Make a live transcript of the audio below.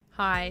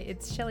Hi,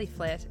 it's Shelley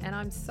Flett, and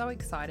I'm so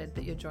excited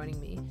that you're joining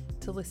me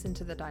to listen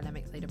to the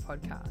Dynamic Leader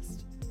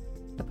podcast.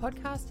 The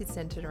podcast is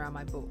centered around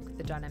my book,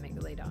 The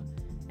Dynamic Leader,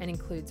 and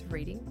includes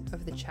reading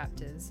of the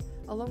chapters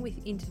along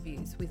with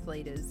interviews with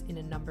leaders in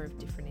a number of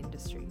different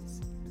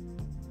industries.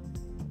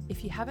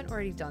 If you haven't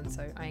already done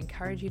so, I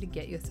encourage you to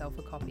get yourself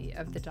a copy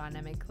of The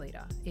Dynamic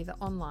Leader, either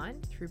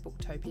online through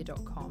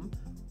booktopia.com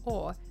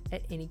or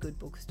at any good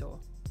bookstore.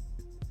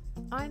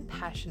 I'm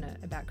passionate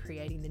about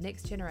creating the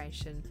next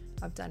generation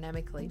of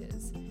dynamic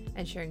leaders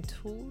and sharing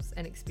tools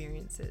and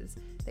experiences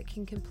that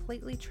can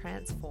completely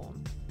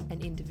transform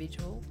an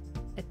individual,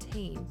 a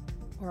team,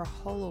 or a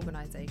whole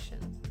organisation.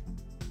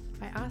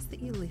 I ask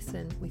that you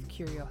listen with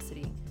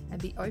curiosity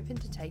and be open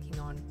to taking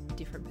on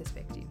different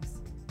perspectives.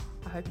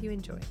 I hope you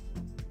enjoy.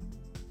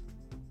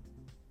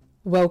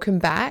 Welcome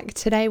back.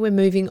 Today we're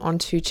moving on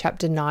to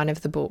chapter 9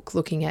 of the book,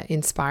 looking at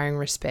inspiring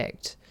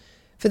respect.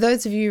 For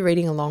those of you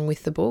reading along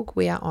with the book,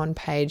 we are on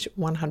page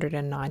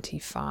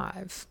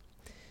 195.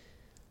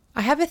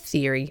 I have a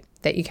theory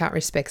that you can't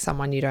respect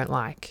someone you don't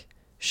like.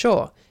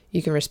 Sure,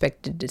 you can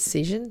respect a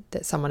decision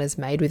that someone has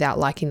made without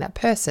liking that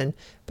person,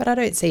 but I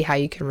don't see how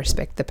you can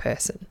respect the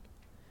person.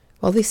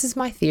 Well, this is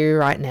my theory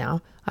right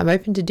now. I'm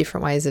open to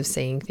different ways of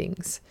seeing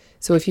things.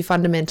 So if you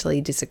fundamentally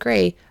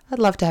disagree, I'd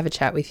love to have a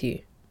chat with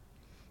you.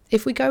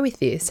 If we go with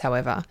this,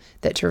 however,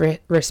 that to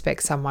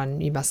respect someone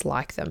you must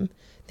like them,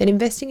 then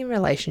investing in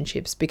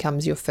relationships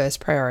becomes your first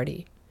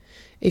priority.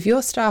 If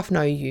your staff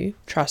know you,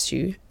 trust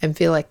you, and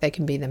feel like they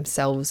can be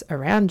themselves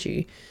around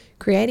you,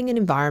 creating an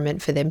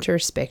environment for them to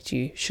respect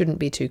you shouldn't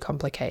be too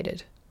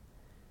complicated.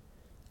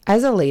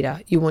 As a leader,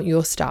 you want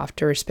your staff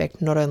to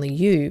respect not only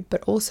you,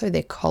 but also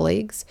their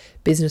colleagues,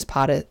 business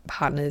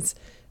partners,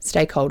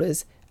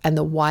 stakeholders, and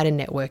the wider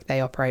network they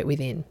operate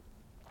within.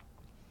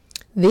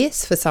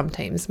 This, for some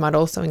teams, might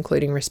also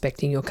include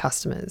respecting your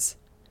customers.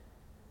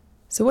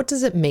 So what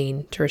does it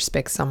mean to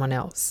respect someone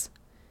else?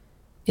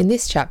 In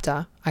this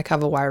chapter, I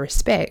cover why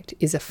respect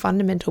is a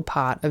fundamental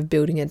part of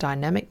building a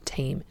dynamic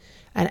team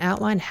and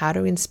outline how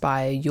to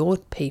inspire your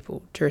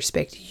people to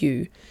respect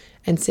you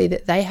and see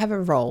that they have a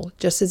role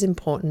just as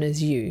important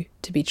as you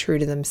to be true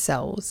to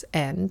themselves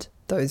and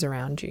those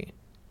around you.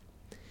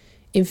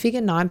 In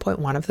figure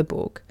 9.1 of the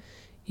book,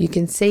 you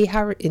can see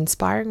how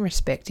inspiring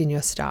respect in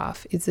your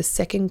staff is the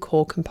second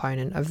core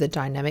component of the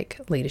dynamic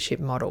leadership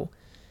model,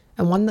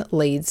 and one that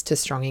leads to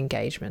strong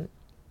engagement.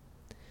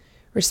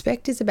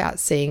 Respect is about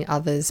seeing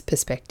others'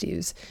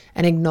 perspectives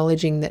and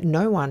acknowledging that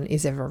no one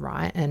is ever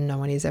right and no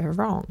one is ever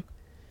wrong.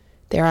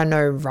 There are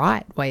no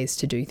right ways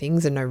to do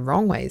things and no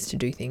wrong ways to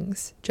do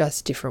things,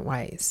 just different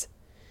ways.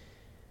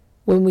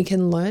 When we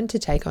can learn to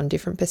take on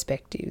different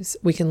perspectives,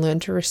 we can learn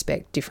to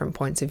respect different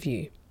points of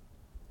view.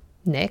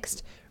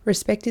 Next,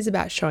 respect is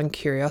about showing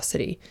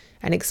curiosity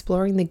and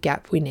exploring the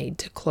gap we need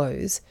to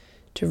close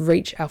to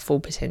reach our full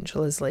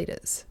potential as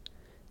leaders.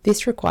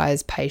 This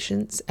requires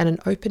patience and an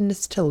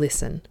openness to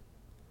listen.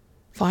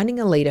 Finding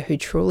a leader who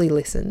truly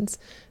listens,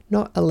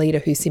 not a leader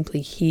who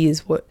simply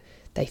hears what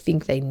they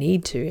think they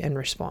need to and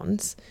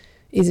responds,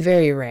 is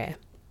very rare.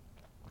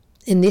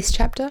 In this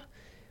chapter,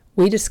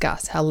 we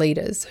discuss how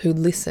leaders who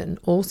listen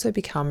also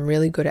become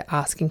really good at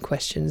asking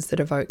questions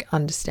that evoke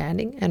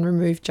understanding and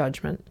remove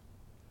judgment.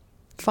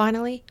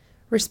 Finally,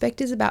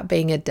 respect is about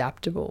being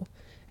adaptable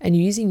and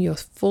using your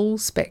full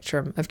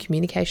spectrum of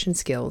communication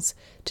skills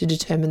to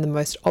determine the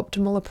most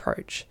optimal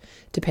approach,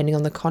 depending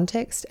on the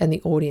context and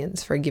the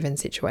audience for a given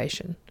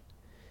situation.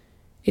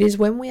 It is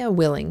when we are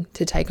willing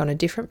to take on a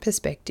different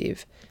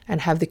perspective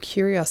and have the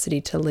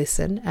curiosity to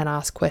listen and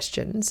ask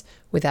questions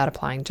without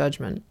applying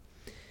judgment,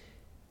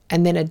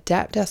 and then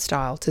adapt our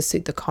style to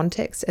suit the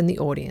context and the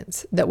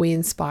audience, that we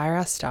inspire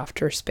our staff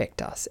to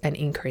respect us and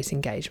increase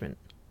engagement.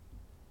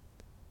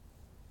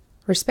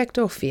 Respect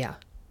or fear?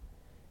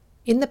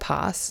 In the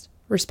past,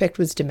 respect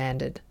was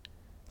demanded.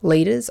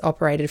 Leaders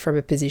operated from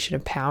a position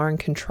of power and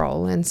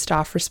control, and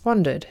staff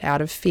responded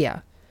out of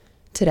fear.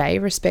 Today,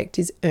 respect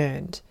is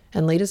earned,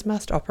 and leaders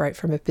must operate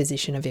from a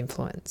position of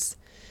influence.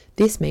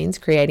 This means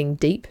creating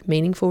deep,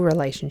 meaningful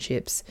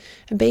relationships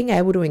and being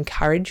able to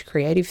encourage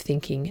creative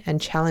thinking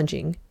and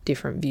challenging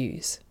different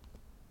views.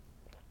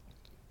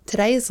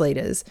 Today's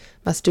leaders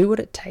must do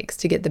what it takes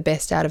to get the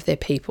best out of their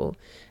people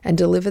and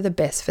deliver the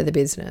best for the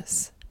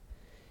business.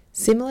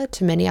 Similar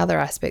to many other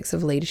aspects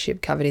of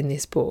leadership covered in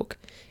this book,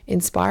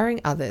 inspiring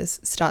others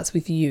starts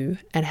with you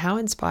and how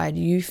inspired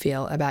you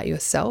feel about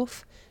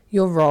yourself,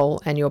 your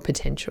role, and your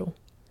potential.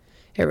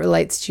 It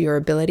relates to your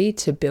ability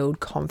to build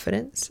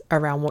confidence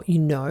around what you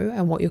know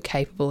and what you're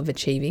capable of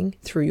achieving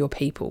through your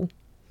people.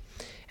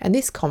 And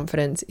this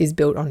confidence is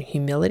built on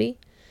humility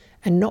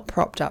and not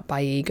propped up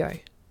by ego.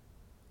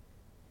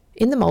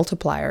 In The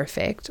Multiplier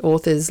Effect,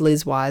 authors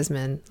Liz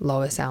Wiseman,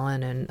 Lois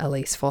Allen, and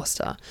Elise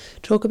Foster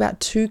talk about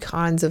two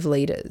kinds of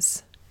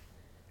leaders.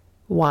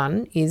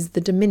 One is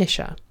the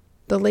diminisher,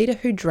 the leader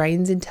who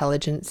drains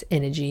intelligence,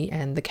 energy,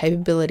 and the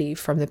capability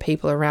from the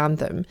people around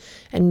them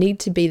and need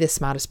to be the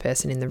smartest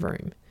person in the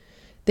room.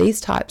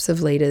 These types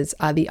of leaders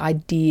are the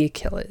idea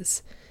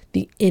killers,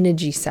 the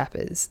energy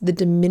sappers, the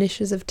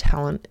diminishers of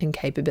talent and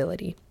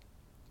capability.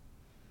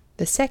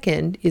 The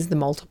second is the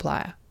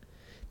multiplier,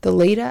 the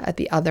leader at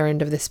the other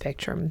end of the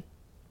spectrum.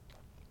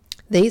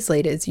 These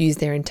leaders use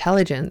their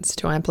intelligence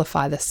to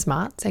amplify the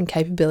smarts and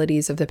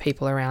capabilities of the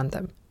people around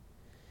them.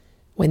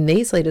 When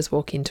these leaders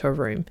walk into a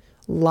room,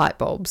 light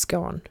bulbs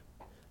go on.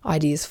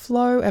 Ideas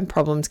flow and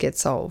problems get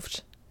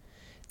solved.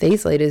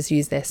 These leaders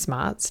use their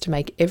smarts to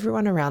make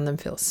everyone around them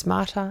feel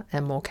smarter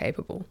and more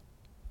capable.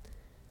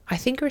 I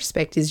think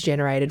respect is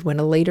generated when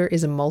a leader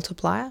is a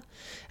multiplier,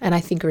 and I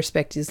think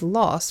respect is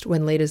lost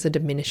when leaders are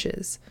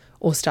diminishers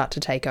or start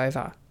to take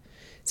over.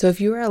 So if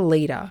you are a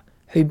leader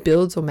who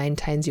builds or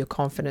maintains your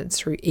confidence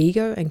through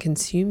ego and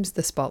consumes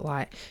the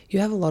spotlight, you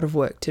have a lot of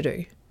work to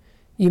do.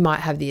 You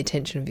might have the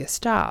attention of your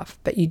staff,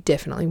 but you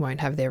definitely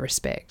won't have their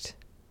respect.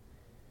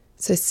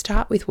 So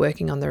start with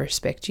working on the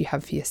respect you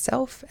have for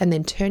yourself and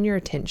then turn your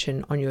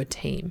attention on your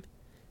team.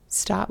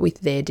 Start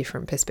with their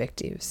different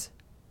perspectives.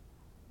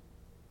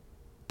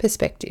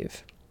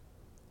 Perspective.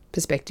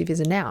 Perspective is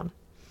a noun,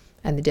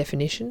 and the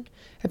definition,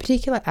 a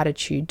particular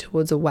attitude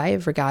towards a way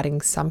of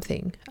regarding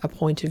something, a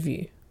point of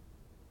view.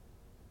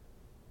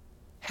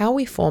 How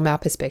we form our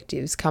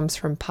perspectives comes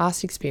from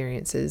past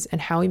experiences and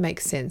how we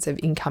make sense of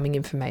incoming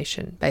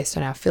information based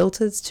on our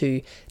filters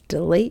to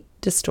delete,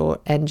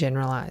 distort, and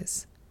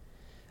generalize.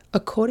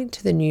 According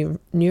to the new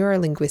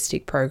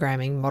Neuro-Linguistic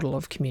Programming Model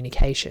of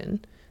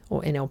Communication,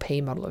 or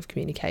NLP model of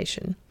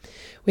communication,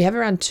 we have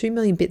around 2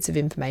 million bits of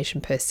information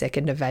per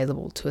second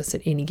available to us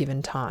at any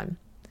given time.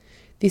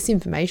 This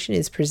information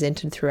is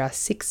presented through our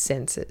 6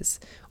 senses: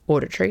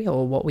 auditory,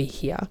 or what we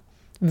hear;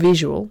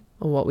 visual,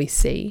 or what we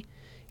see;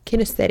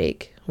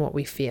 kinesthetic, what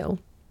we feel;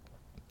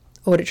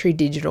 auditory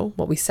digital,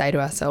 what we say to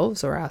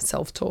ourselves or our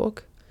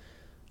self-talk;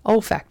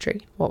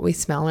 olfactory, what we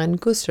smell; and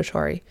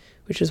gustatory,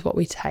 which is what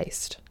we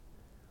taste.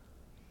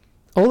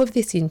 All of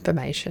this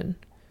information,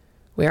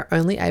 we are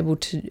only able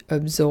to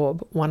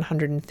absorb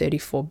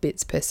 134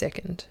 bits per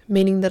second,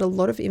 meaning that a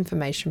lot of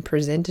information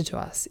presented to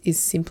us is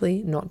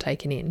simply not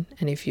taken in.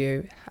 And if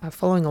you are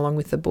following along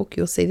with the book,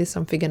 you'll see this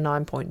on figure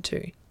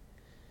 9.2.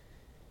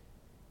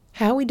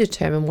 How we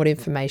determine what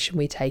information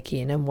we take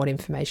in and what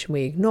information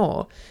we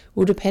ignore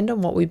will depend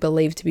on what we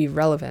believe to be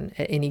relevant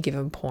at any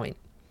given point.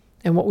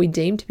 And what we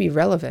deem to be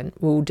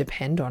relevant will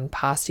depend on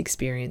past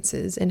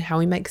experiences and how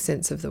we make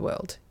sense of the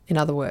world. In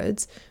other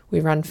words,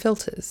 we run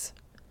filters.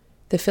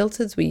 The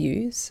filters we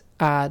use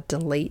are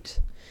delete.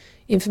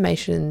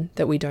 Information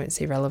that we don't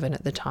see relevant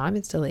at the time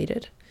is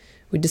deleted.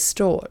 We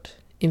distort.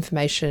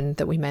 Information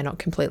that we may not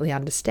completely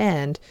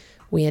understand,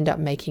 we end up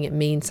making it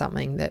mean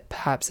something that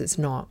perhaps it's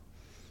not.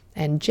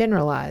 And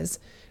generalize,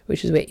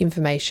 which is where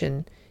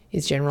information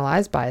is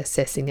generalized by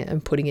assessing it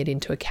and putting it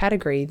into a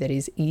category that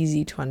is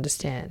easy to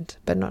understand,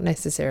 but not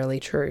necessarily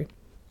true.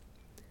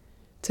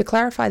 To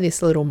clarify this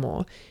a little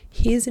more,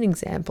 here's an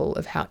example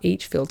of how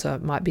each filter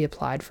might be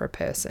applied for a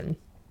person.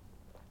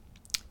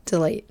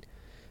 Delete.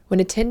 When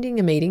attending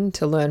a meeting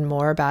to learn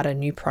more about a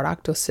new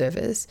product or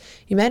service,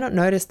 you may not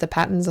notice the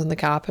patterns on the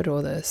carpet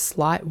or the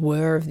slight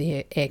whir of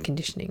the air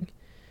conditioning.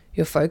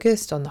 You're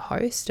focused on the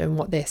host and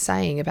what they're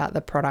saying about the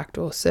product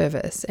or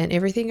service, and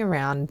everything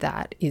around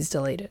that is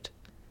deleted.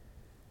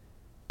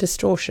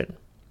 Distortion.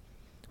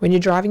 When you're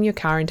driving your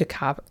car into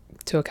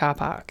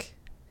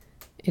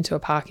a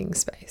parking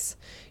space,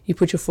 you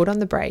put your foot on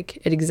the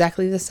brake at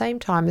exactly the same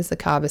time as the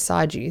car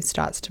beside you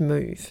starts to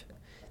move.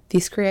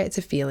 This creates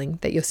a feeling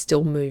that you're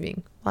still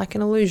moving, like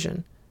an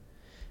illusion.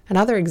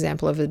 Another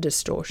example of a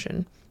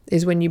distortion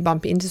is when you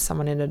bump into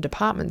someone in a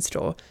department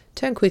store,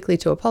 turn quickly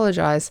to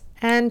apologize,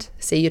 and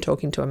see you're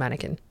talking to a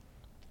mannequin.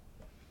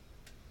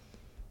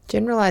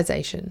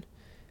 Generalization.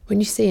 When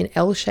you see an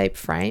L-shaped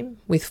frame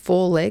with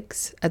 4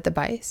 legs at the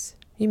base,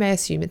 you may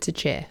assume it's a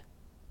chair.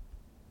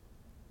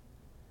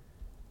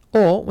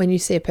 Or when you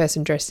see a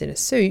person dressed in a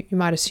suit, you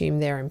might assume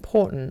they're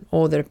important,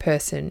 or that a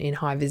person in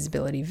high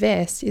visibility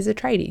vest is a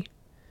tradie.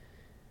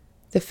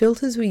 The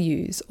filters we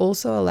use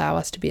also allow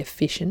us to be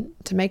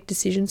efficient, to make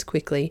decisions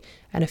quickly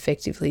and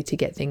effectively to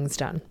get things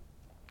done.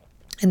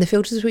 And the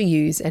filters we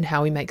use and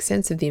how we make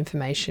sense of the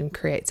information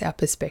creates our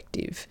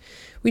perspective,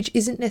 which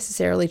isn't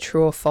necessarily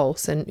true or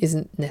false and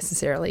isn't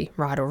necessarily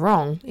right or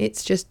wrong,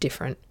 it's just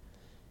different.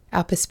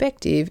 Our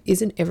perspective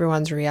isn't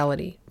everyone's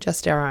reality,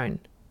 just our own.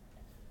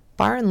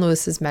 Byron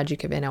Lewis's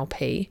magic of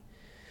NLP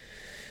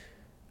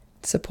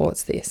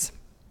supports this.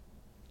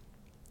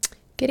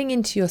 Getting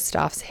into your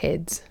staff's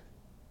heads.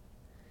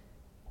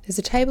 There's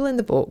a table in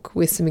the book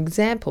with some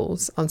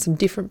examples on some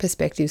different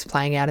perspectives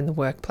playing out in the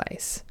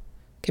workplace,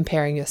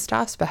 comparing your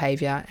staff's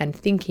behaviour and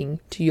thinking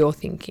to your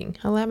thinking.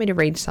 Allow me to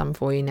read some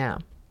for you now.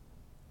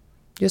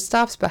 Your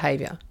staff's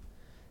behaviour.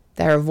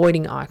 They're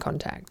avoiding eye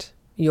contact.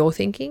 Your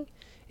thinking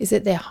is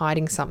that they're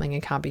hiding something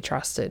and can't be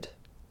trusted.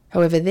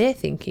 However, their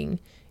thinking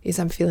is,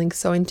 I'm feeling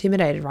so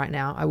intimidated right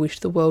now, I wish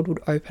the world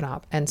would open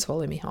up and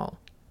swallow me whole.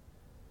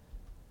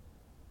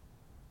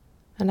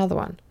 Another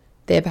one.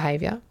 Their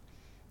behaviour.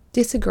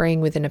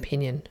 Disagreeing with an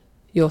opinion.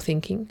 Your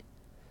thinking.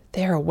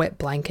 They're a wet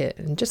blanket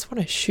and just want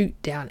to shoot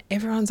down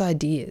everyone's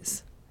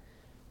ideas.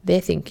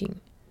 Their thinking.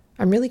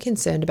 I'm really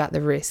concerned about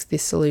the risk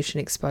this solution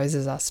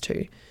exposes us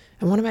to,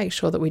 and want to make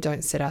sure that we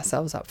don't set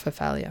ourselves up for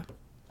failure.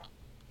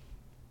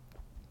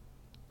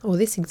 Or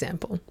this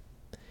example,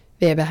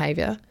 their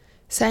behaviour,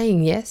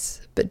 saying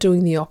yes, but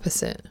doing the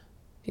opposite.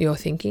 You're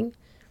thinking,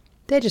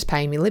 they're just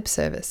paying me lip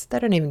service. They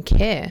don't even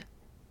care.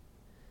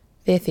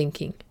 They're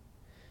thinking,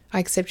 I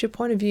accept your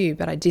point of view,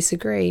 but I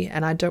disagree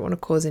and I don't want to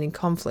cause any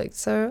conflict,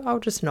 so I'll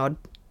just nod.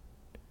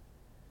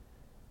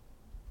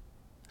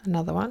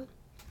 Another one.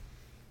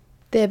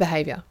 Their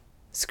behaviour,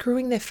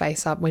 screwing their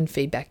face up when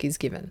feedback is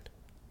given.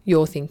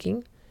 You're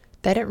thinking,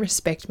 they don't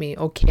respect me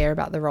or care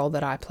about the role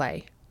that I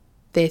play.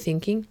 They're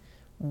thinking,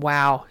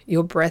 wow,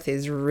 your breath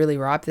is really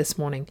ripe this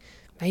morning.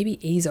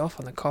 Maybe ease off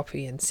on the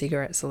coffee and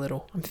cigarettes a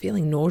little. I'm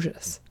feeling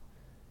nauseous.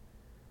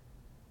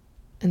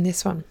 And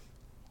this one,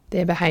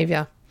 their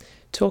behaviour,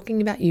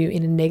 talking about you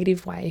in a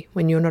negative way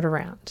when you're not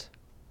around.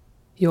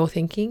 You're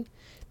thinking,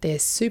 they're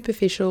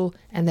superficial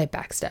and they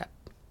backstab.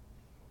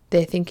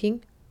 They're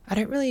thinking, I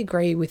don't really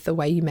agree with the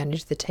way you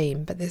manage the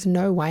team, but there's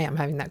no way I'm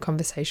having that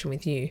conversation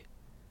with you.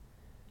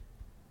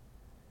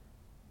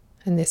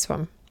 And this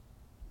one,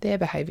 their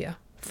behaviour,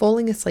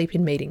 falling asleep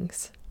in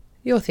meetings.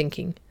 You're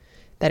thinking,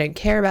 they don't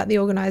care about the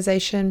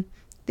organisation,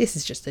 this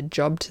is just a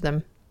job to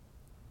them.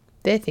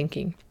 They're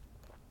thinking,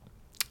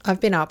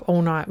 I've been up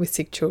all night with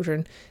sick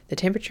children, the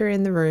temperature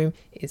in the room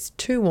is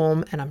too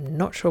warm and I'm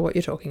not sure what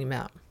you're talking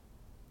about.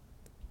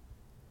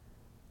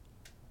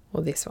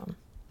 Or this one,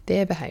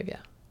 their behaviour,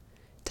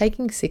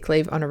 taking sick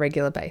leave on a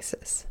regular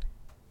basis.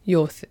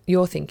 You're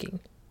thinking,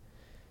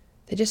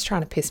 they're just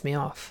trying to piss me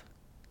off.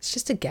 It's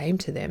just a game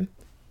to them.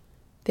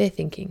 They're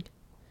thinking,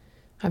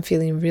 I'm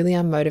feeling really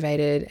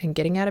unmotivated and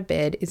getting out of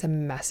bed is a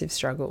massive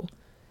struggle.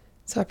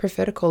 So I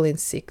prefer to call in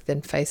sick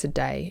than face a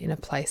day in a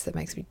place that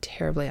makes me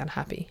terribly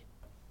unhappy.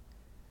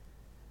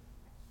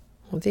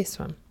 Or this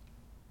one,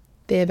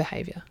 their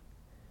behaviour,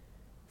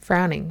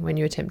 frowning when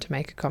you attempt to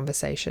make a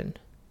conversation.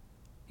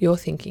 You're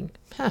thinking,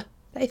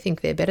 they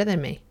think they're better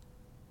than me.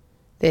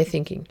 They're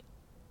thinking,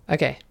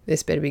 okay,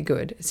 this better be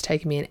good. It's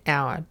taken me an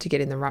hour to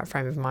get in the right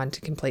frame of mind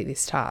to complete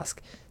this task,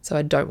 so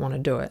I don't want to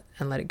do it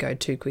and let it go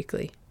too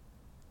quickly.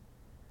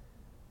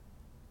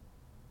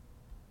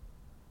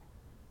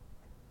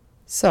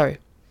 So,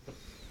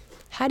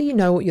 how do you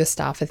know what your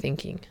staff are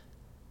thinking?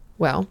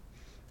 Well,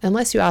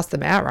 unless you ask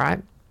them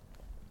outright,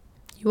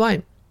 you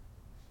won't.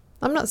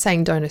 I'm not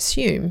saying don't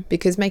assume,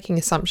 because making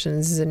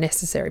assumptions is a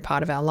necessary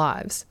part of our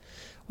lives.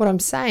 What I'm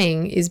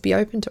saying is be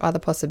open to other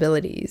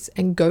possibilities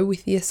and go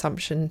with the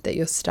assumption that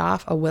your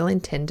staff are well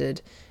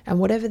intended and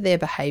whatever their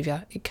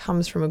behaviour, it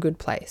comes from a good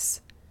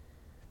place.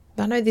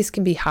 I know this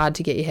can be hard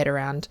to get your head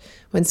around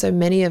when so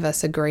many of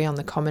us agree on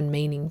the common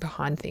meaning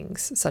behind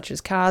things, such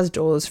as cars,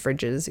 doors,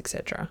 fridges,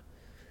 etc.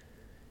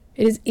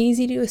 It is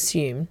easy to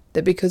assume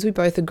that because we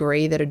both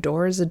agree that a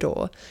door is a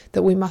door,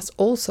 that we must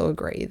also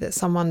agree that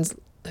someone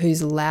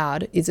who's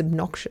loud is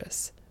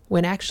obnoxious,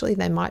 when actually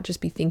they might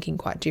just be thinking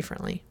quite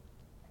differently.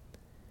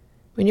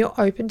 When you're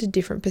open to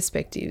different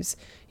perspectives,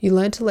 you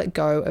learn to let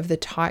go of the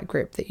tight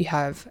grip that you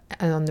have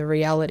on the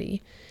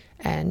reality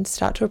and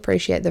start to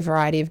appreciate the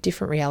variety of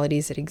different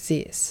realities that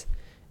exist.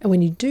 And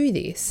when you do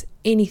this,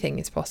 anything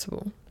is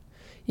possible.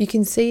 You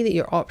can see that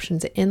your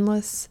options are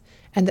endless,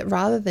 and that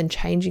rather than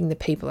changing the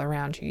people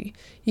around you,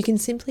 you can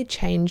simply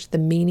change the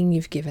meaning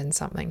you've given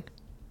something.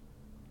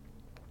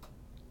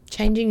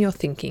 Changing your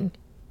thinking.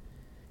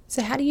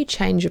 So how do you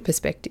change your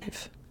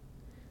perspective?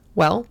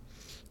 Well,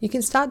 you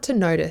can start to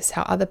notice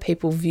how other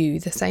people view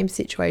the same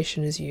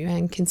situation as you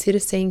and consider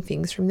seeing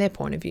things from their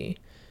point of view.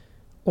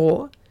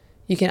 Or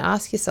you can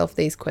ask yourself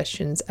these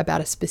questions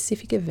about a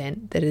specific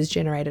event that has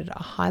generated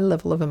a high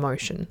level of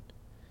emotion.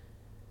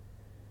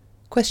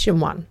 Question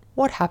 1.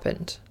 What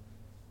happened?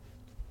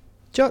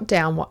 Jot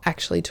down what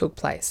actually took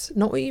place,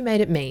 not what you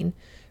made it mean.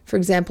 For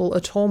example,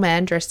 a tall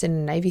man dressed in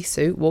a navy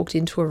suit walked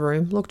into a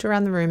room, looked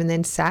around the room, and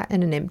then sat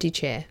in an empty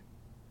chair.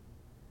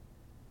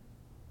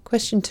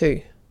 Question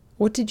 2.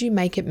 What did you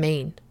make it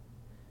mean?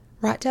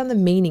 Write down the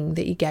meaning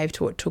that you gave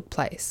to what took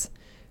place.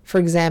 For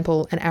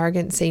example, an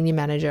arrogant senior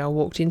manager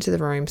walked into the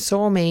room,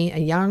 saw me, a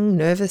young,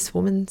 nervous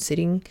woman,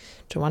 sitting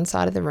to one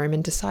side of the room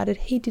and decided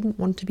he didn't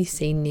want to be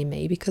seen near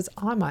me because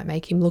I might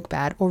make him look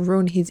bad or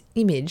ruin his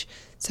image,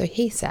 so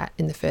he sat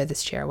in the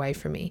furthest chair away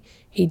from me.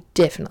 He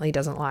definitely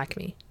doesn't like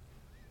me.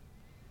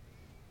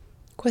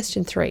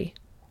 Question 3.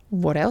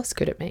 What else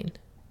could it mean?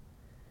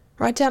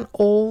 Write down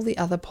all the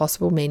other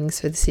possible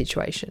meanings for the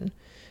situation.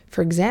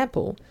 For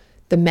example,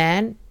 the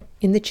man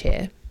in the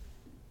chair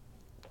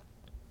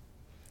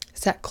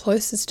sat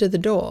closest to the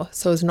door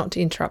so as not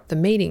to interrupt the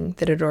meeting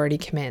that had already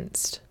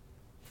commenced.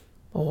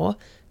 Or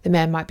the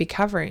man might be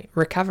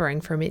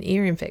recovering from an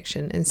ear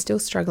infection and still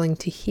struggling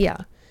to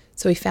hear,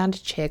 so he found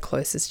a chair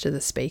closest to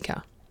the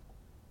speaker.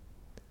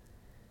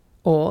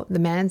 Or the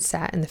man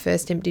sat in the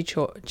first empty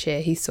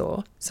chair he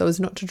saw so as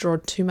not to draw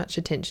too much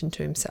attention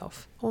to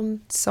himself,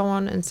 and so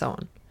on and so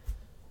on.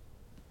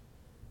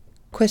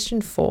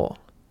 Question 4.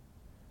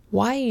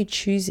 Why are you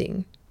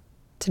choosing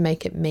to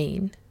make it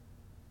mean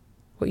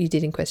what you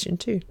did in question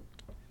 2?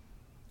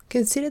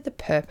 Consider the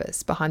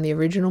purpose behind the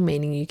original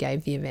meaning you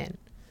gave the event.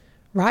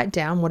 Write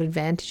down what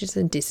advantages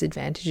and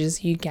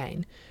disadvantages you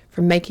gain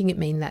from making it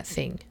mean that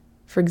thing.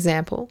 For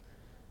example,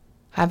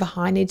 I have a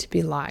high need to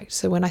be liked,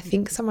 so when I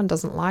think someone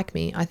doesn't like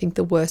me, I think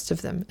the worst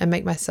of them and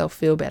make myself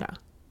feel better.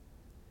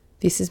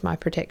 This is my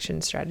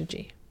protection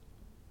strategy.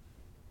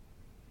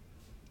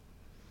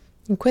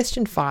 In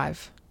question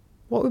 5,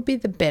 what would be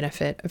the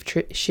benefit of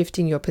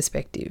shifting your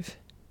perspective?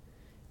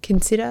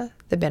 Consider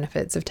the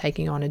benefits of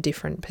taking on a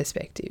different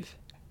perspective.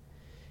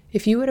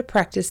 If you were to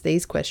practice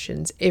these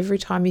questions every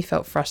time you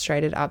felt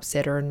frustrated,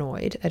 upset, or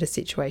annoyed at a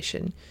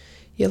situation,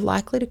 you're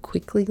likely to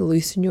quickly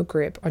loosen your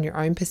grip on your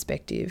own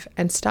perspective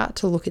and start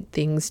to look at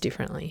things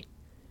differently.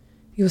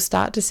 You'll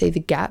start to see the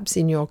gaps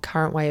in your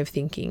current way of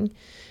thinking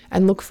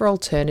and look for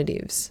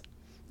alternatives.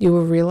 You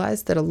will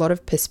realize that a lot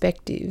of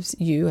perspectives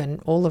you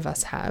and all of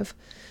us have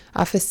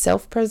are for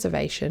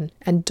self-preservation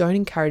and don't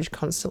encourage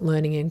constant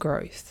learning and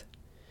growth.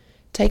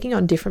 Taking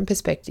on different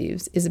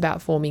perspectives is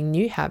about forming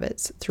new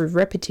habits through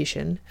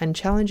repetition and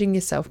challenging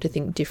yourself to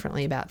think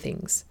differently about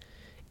things,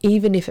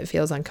 even if it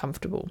feels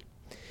uncomfortable.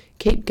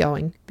 Keep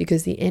going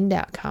because the end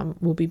outcome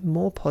will be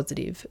more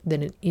positive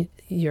than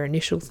your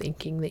initial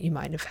thinking that you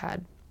might have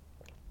had.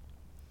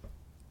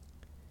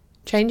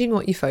 Changing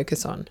what you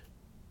focus on.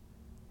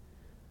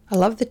 I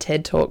love the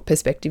TED Talk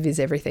Perspective is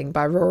Everything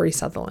by Rory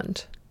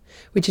Sutherland,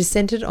 which is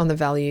centered on the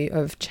value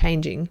of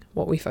changing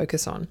what we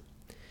focus on.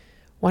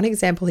 One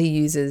example he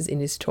uses in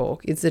his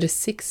talk is that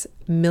 £6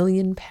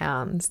 million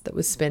that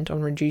was spent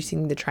on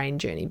reducing the train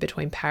journey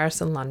between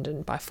Paris and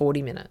London by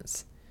 40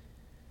 minutes.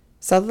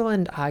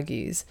 Sutherland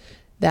argues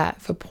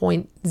that for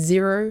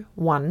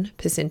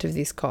 0.01% of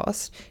this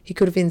cost, he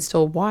could have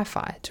installed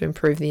Wi-Fi to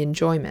improve the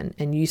enjoyment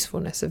and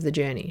usefulness of the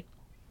journey.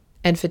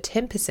 And for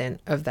 10%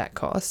 of that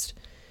cost,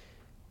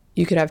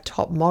 you could have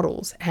top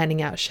models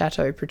handing out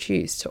Chateau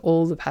Protus to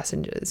all the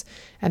passengers,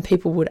 and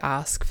people would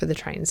ask for the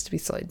trains to be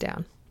slowed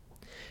down.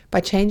 By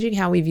changing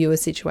how we view a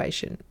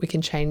situation, we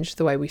can change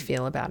the way we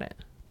feel about it.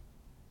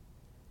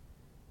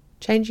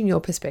 Changing your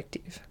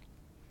perspective.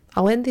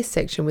 I'll end this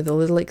section with a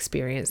little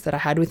experience that I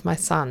had with my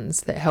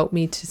sons that helped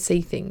me to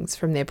see things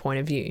from their point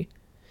of view.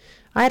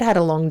 I had had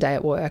a long day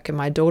at work and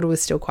my daughter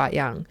was still quite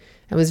young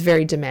and was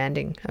very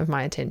demanding of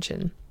my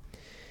attention.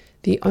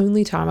 The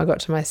only time I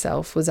got to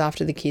myself was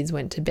after the kids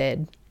went to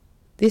bed.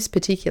 This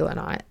particular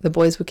night, the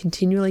boys were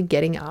continually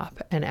getting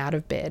up and out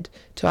of bed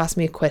to ask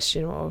me a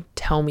question or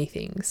tell me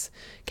things.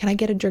 Can I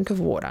get a drink of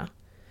water?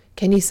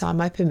 Can you sign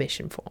my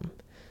permission form?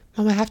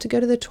 Mum, I have to go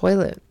to the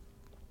toilet.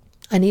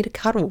 I need a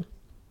cuddle.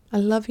 I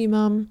love you,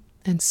 Mum.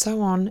 And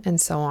so on and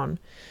so on.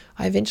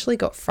 I eventually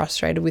got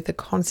frustrated with the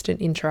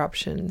constant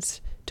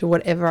interruptions to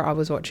whatever I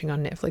was watching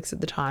on Netflix at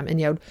the time and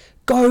yelled,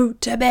 "Go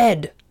to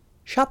bed!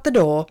 Shut the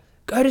door,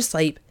 go to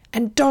sleep,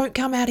 and don't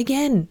come out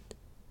again!"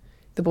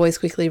 The boys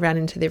quickly ran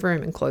into their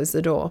room and closed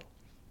the door.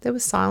 There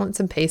was silence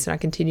and peace and I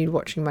continued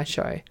watching my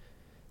show.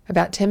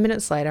 About 10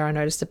 minutes later, I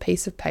noticed a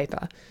piece of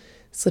paper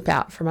slip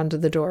out from under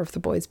the door of the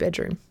boys'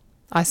 bedroom.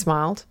 I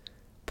smiled,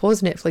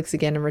 paused Netflix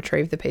again and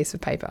retrieved the piece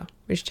of paper,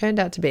 which turned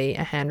out to be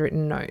a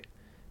handwritten note.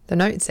 The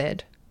note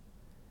said,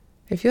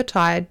 "If you're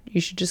tired, you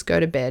should just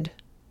go to bed,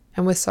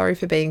 and we're sorry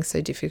for being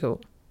so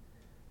difficult.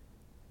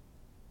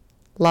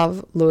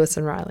 Love, Lewis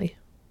and Riley."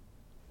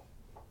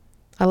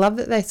 I love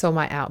that they saw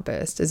my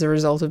outburst as a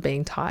result of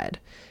being tired,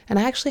 and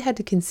I actually had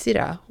to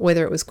consider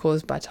whether it was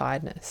caused by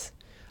tiredness.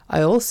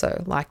 I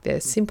also liked their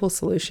simple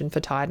solution for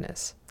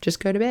tiredness, just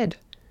go to bed,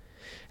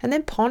 and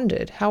then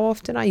pondered how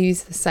often I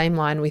used the same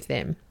line with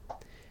them.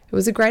 It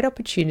was a great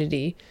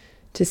opportunity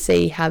to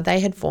see how they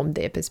had formed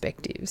their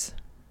perspectives.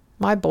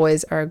 My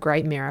boys are a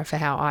great mirror for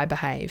how I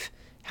behave,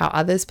 how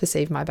others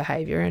perceive my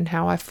behaviour, and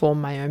how I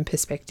form my own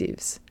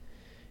perspectives.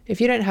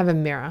 If you don't have a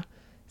mirror,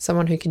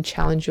 someone who can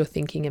challenge your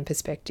thinking and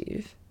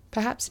perspective,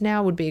 perhaps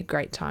now would be a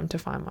great time to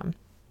find one.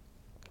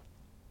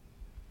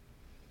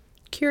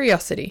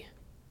 Curiosity.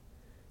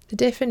 The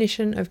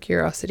definition of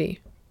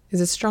curiosity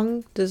is a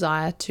strong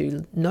desire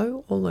to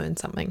know or learn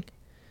something,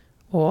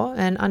 or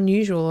an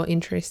unusual or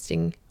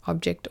interesting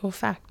object or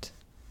fact.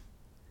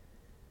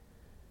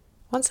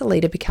 Once a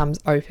leader becomes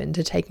open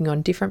to taking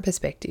on different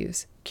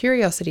perspectives,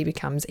 curiosity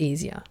becomes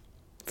easier.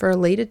 For a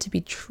leader to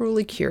be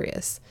truly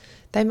curious,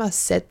 they must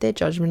set their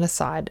judgment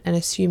aside and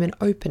assume an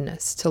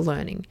openness to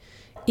learning,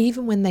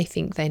 even when they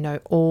think they know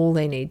all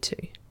they need to.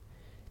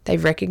 They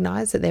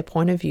recognise that their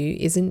point of view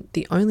isn't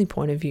the only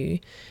point of view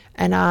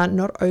and are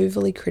not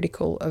overly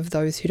critical of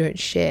those who don't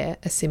share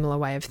a similar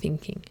way of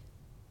thinking.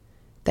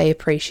 They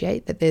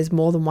appreciate that there's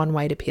more than one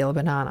way to peel a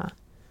banana.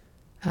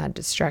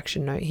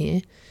 Distraction note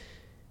here.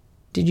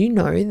 Did you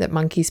know that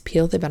monkeys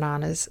peel their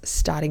bananas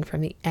starting from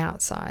the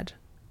outside,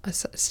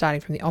 starting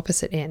from the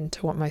opposite end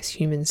to what most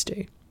humans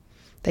do?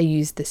 They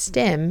use the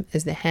stem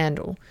as the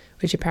handle,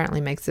 which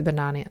apparently makes the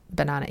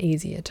banana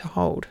easier to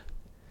hold.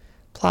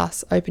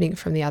 Plus, opening it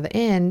from the other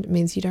end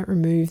means you don't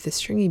remove the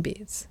stringy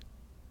bits.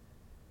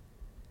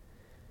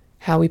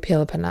 How we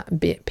peel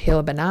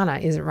a banana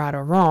isn't right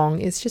or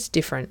wrong, it's just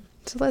different.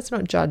 So let's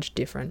not judge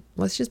different.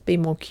 Let's just be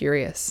more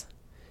curious.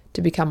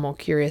 To become more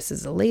curious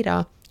as a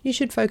leader, you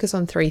should focus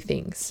on 3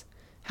 things: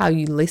 how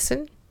you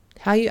listen,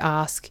 how you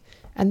ask,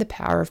 and the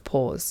power of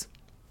pause.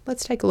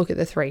 Let's take a look at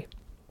the 3.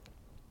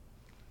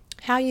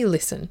 How you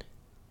listen.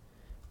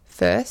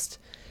 First,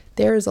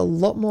 there is a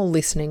lot more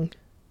listening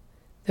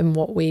than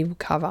what we will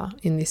cover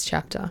in this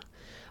chapter.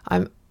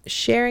 I'm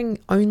sharing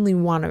only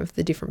one of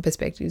the different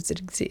perspectives that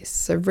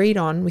exist, so read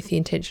on with the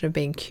intention of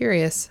being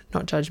curious,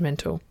 not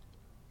judgmental.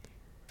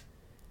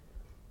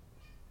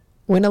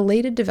 When a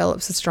leader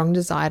develops a strong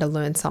desire to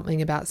learn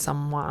something about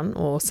someone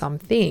or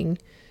something,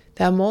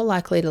 they are more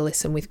likely to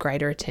listen with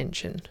greater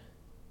attention.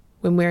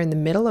 When we're in the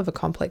middle of a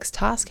complex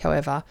task,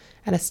 however,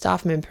 and a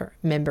staff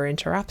member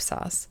interrupts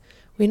us,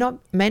 we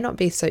may not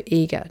be so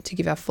eager to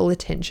give our full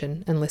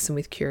attention and listen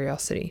with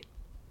curiosity.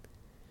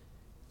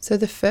 So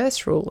the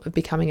first rule of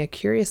becoming a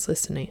curious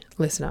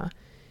listener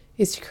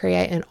is to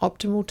create an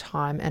optimal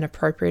time and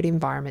appropriate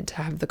environment to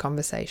have the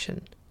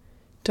conversation.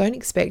 Don't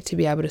expect to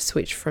be able to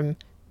switch from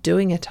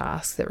doing a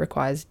task that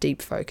requires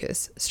deep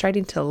focus straight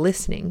into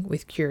listening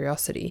with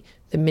curiosity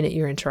the minute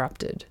you're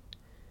interrupted.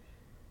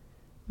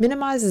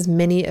 Minimize as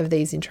many of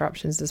these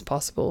interruptions as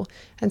possible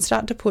and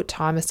start to put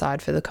time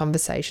aside for the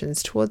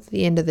conversations towards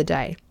the end of the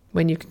day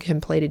when you've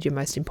completed your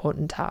most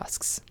important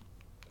tasks.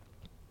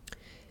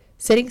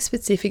 Setting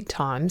specific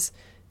times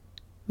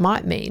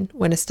might mean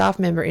when a staff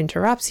member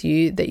interrupts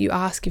you that you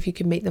ask if you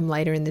can meet them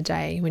later in the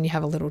day when you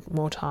have a little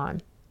more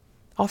time.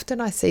 Often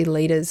I see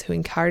leaders who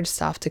encourage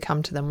staff to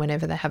come to them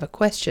whenever they have a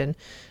question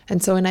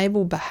and so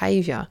enable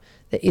behaviour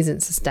that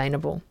isn't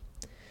sustainable.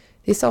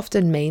 This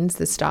often means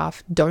the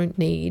staff don't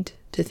need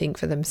to think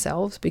for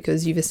themselves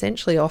because you've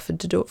essentially offered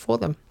to do it for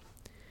them.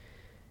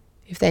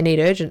 If they need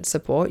urgent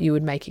support, you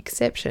would make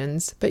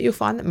exceptions, but you'll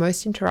find that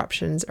most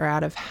interruptions are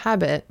out of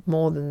habit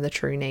more than the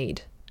true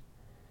need.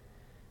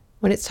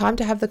 When it's time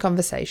to have the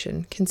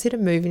conversation, consider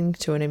moving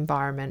to an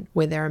environment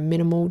where there are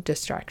minimal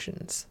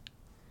distractions.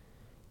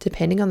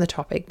 Depending on the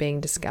topic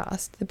being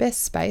discussed, the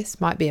best space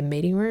might be a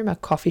meeting room, a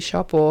coffee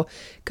shop, or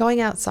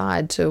going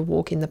outside to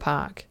walk in the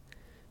park.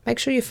 Make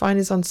sure your phone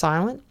is on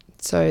silent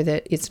so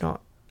that it's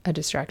not a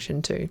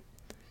distraction too.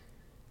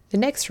 The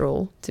next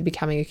rule to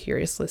becoming a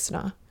curious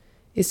listener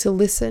is to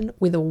listen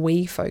with a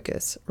we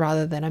focus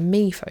rather than a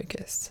me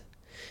focus.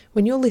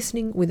 When you're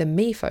listening with a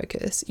me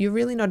focus, you're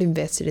really not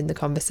invested in the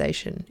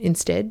conversation.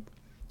 Instead,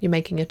 you're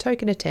making a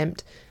token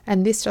attempt,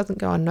 and this doesn't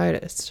go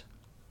unnoticed.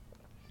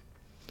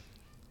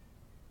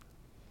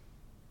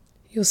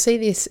 You'll see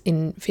this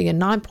in figure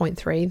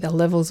 9.3, the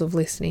levels of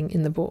listening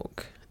in the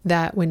book,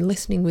 that when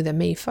listening with a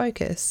me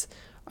focus,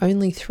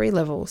 only 3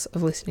 levels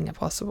of listening are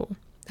possible.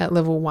 At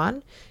level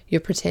 1,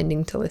 you're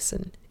pretending to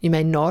listen. You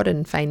may nod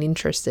and feign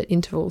interest at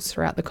intervals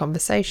throughout the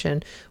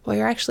conversation while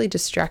you're actually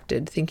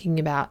distracted thinking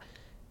about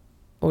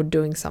or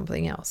doing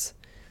something else.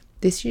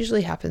 This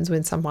usually happens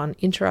when someone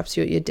interrupts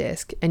you at your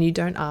desk and you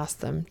don't ask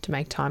them to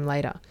make time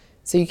later.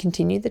 So you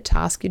continue the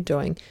task you're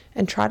doing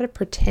and try to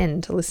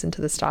pretend to listen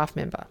to the staff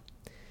member.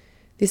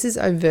 This is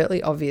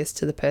overtly obvious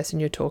to the person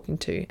you're talking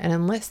to, and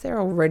unless they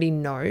already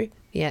know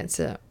the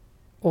answer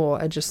or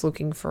are just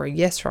looking for a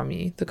yes from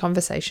you, the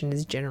conversation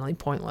is generally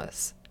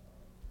pointless.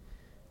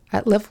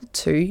 At level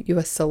 2, you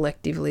are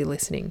selectively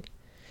listening.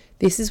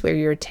 This is where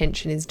your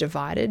attention is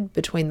divided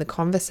between the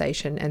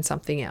conversation and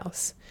something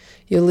else.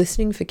 You're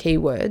listening for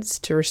keywords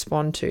to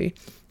respond to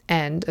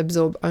and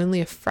absorb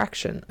only a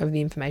fraction of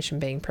the information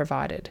being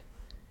provided.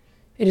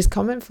 It is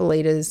common for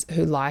leaders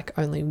who like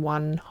only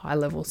one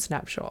high-level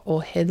snapshot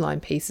or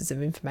headline pieces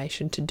of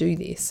information to do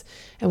this,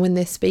 and when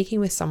they're speaking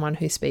with someone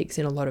who speaks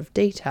in a lot of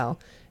detail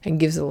and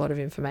gives a lot of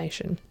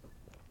information.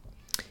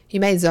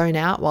 You may zone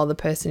out while the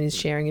person is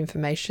sharing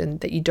information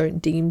that you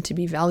don't deem to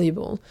be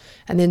valuable,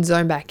 and then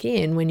zone back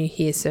in when you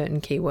hear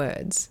certain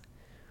keywords.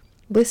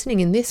 Listening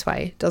in this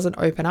way doesn't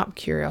open up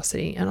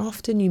curiosity, and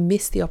often you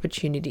miss the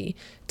opportunity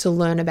to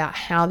learn about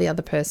how the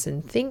other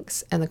person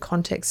thinks and the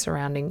context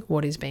surrounding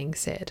what is being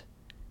said.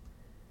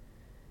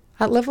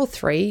 At level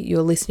 3,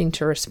 you're listening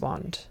to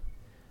respond.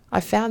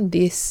 I found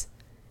this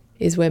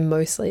is where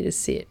most leaders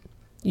sit.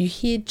 You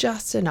hear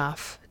just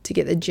enough to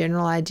get the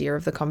general idea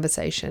of the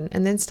conversation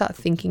and then start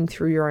thinking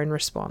through your own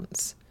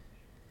response.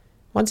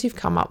 Once you've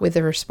come up with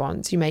a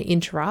response, you may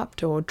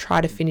interrupt or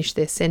try to finish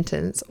their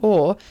sentence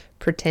or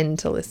pretend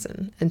to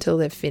listen until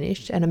they've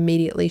finished and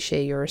immediately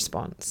share your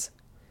response.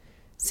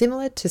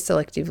 Similar to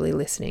selectively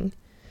listening,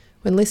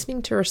 when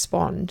listening to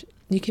respond,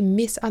 you can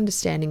miss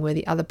understanding where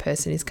the other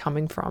person is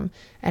coming from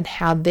and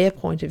how their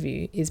point of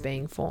view is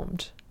being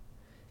formed.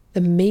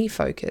 The me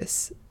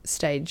focus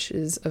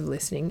stages of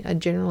listening are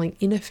generally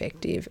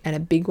ineffective and a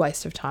big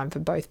waste of time for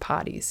both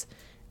parties,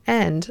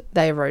 and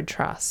they erode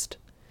trust.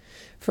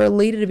 For a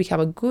leader to become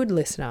a good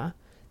listener,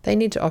 they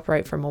need to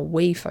operate from a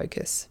we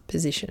focus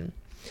position,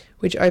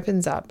 which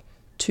opens up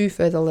 2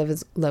 further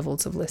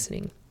levels of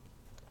listening.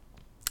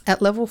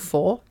 At level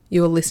 4,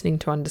 you are listening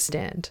to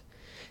understand.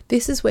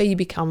 This is where you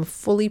become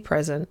fully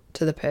present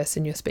to the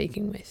person you're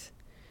speaking with.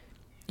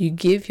 You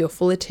give your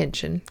full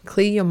attention,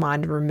 clear your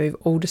mind and remove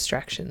all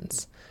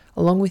distractions,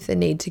 along with the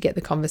need to get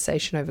the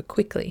conversation over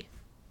quickly.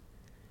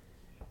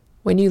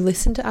 When you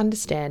listen to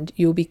understand,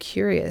 you'll be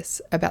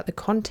curious about the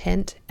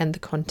content and the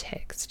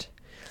context.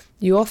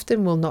 You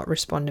often will not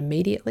respond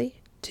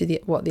immediately to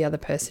what the other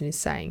person is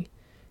saying.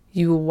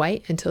 You will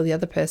wait until the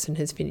other person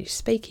has finished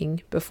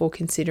speaking before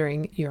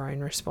considering your own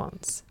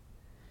response.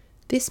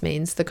 This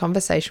means the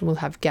conversation will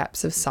have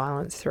gaps of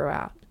silence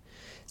throughout.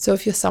 So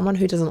if you're someone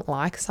who doesn't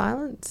like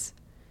silence,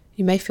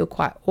 you may feel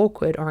quite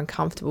awkward or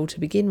uncomfortable to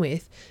begin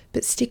with,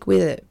 but stick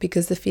with it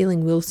because the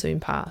feeling will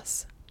soon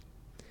pass.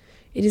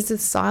 It is the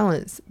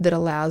silence that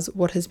allows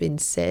what has been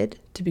said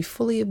to be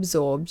fully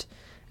absorbed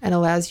and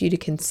allows you to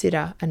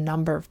consider a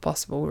number of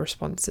possible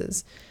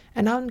responses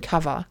and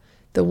uncover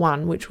the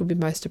one which will be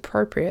most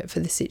appropriate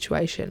for the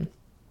situation.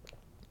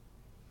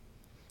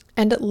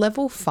 And at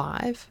level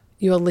 5,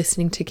 you are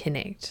listening to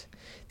connect.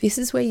 This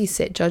is where you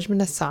set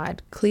judgment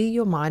aside, clear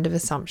your mind of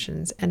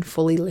assumptions, and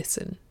fully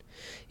listen.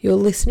 You're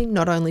listening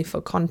not only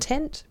for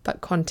content, but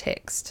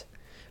context,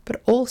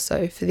 but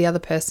also for the other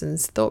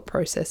person's thought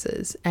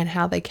processes and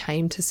how they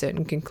came to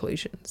certain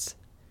conclusions.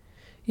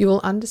 You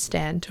will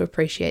understand to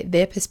appreciate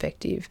their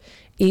perspective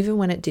even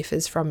when it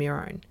differs from your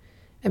own,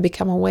 and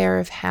become aware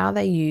of how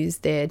they use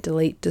their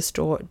delete,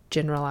 distort,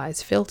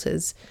 generalize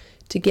filters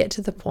to get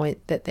to the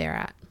point that they're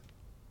at.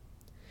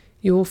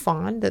 You will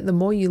find that the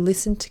more you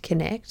listen to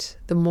connect,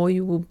 the more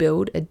you will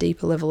build a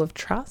deeper level of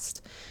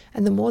trust,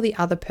 and the more the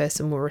other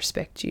person will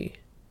respect you.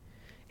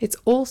 It's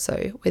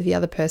also where the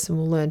other person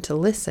will learn to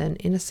listen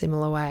in a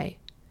similar way.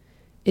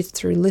 It's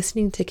through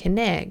listening to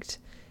connect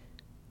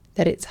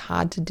that it's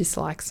hard to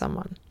dislike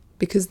someone,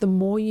 because the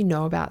more you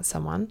know about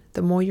someone,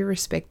 the more you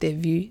respect their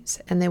views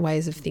and their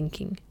ways of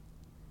thinking.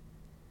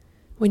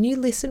 When you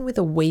listen with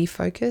a we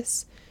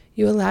focus,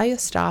 you allow your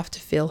staff to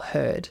feel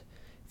heard,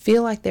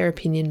 feel like their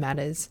opinion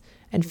matters,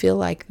 and feel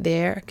like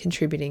they're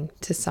contributing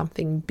to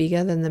something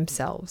bigger than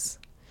themselves.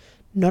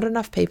 Not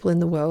enough people in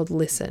the world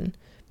listen,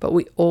 but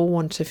we all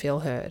want to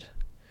feel heard.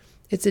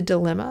 It's a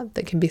dilemma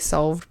that can be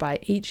solved by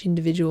each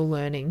individual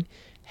learning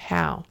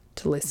how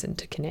to listen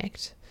to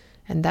connect,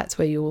 and that's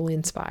where you will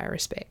inspire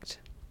respect.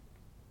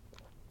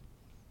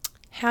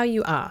 How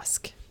you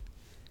ask.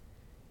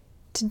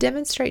 To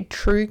demonstrate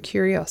true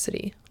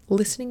curiosity,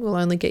 listening will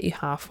only get you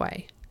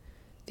halfway.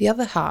 The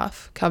other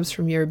half comes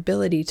from your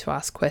ability to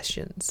ask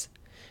questions.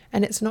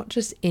 And it's not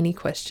just any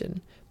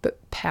question,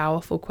 but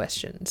powerful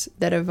questions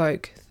that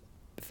evoke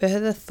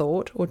further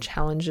thought or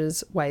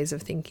challenges ways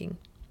of thinking.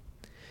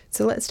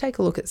 So let's take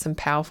a look at some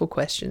powerful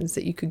questions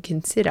that you could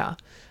consider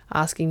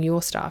asking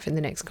your staff in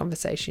the next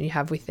conversation you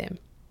have with them.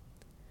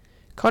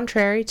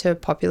 Contrary to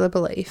popular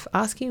belief,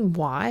 asking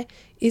why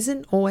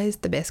isn't always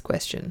the best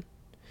question.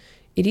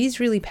 It is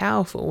really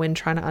powerful when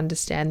trying to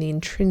understand the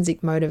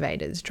intrinsic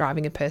motivators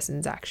driving a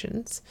person's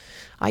actions.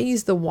 I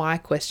use the why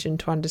question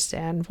to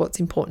understand what's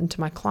important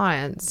to my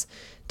clients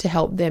to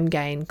help them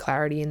gain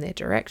clarity in their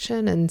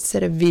direction and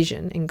set a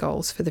vision and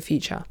goals for the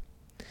future.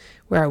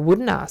 Where I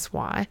wouldn't ask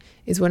why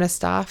is when a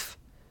staff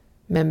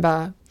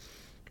member,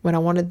 when I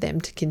wanted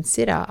them to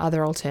consider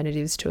other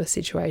alternatives to a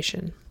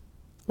situation.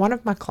 One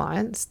of my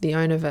clients, the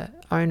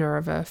owner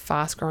of a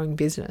fast-growing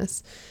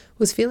business,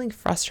 was feeling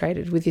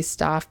frustrated with his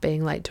staff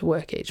being late to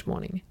work each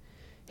morning.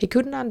 He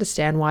couldn't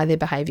understand why their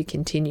behaviour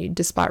continued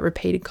despite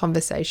repeated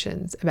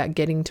conversations about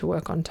getting to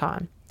work on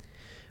time.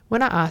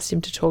 When I asked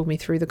him to talk me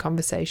through the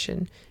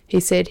conversation, he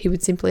said he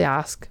would simply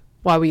ask,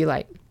 "Why were you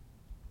late?"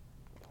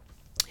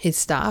 His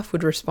staff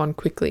would respond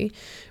quickly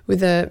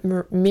with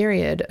a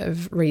myriad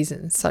of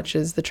reasons, such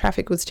as the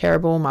traffic was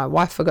terrible, my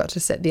wife forgot to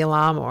set the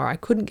alarm, or I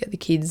couldn't get the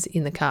kids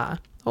in the car.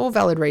 All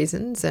valid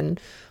reasons and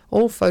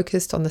all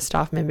focused on the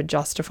staff member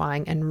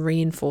justifying and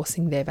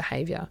reinforcing their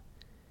behaviour.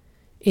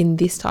 In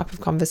this type of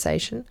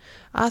conversation,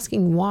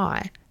 asking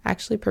why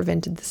actually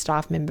prevented the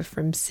staff member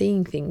from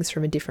seeing things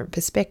from a different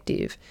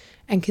perspective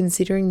and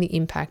considering the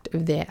impact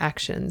of their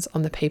actions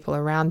on the people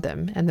around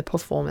them and the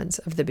performance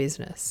of the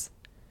business.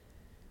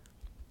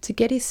 To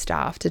get his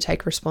staff to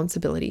take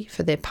responsibility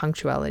for their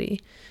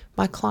punctuality,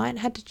 my client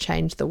had to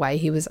change the way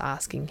he was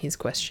asking his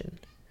question.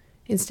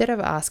 Instead of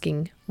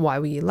asking, "Why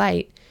were you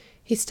late?"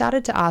 he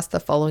started to ask the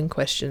following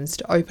questions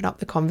to open up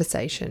the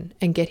conversation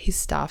and get his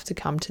staff to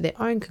come to their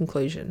own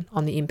conclusion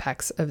on the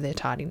impacts of their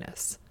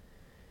tardiness.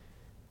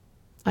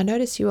 "I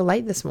noticed you were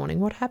late this morning.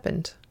 What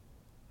happened?"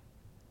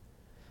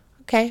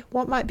 "Okay,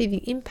 what might be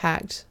the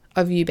impact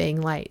of you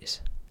being late?"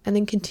 And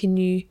then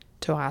continue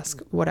to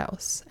ask what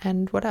else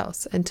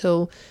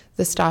until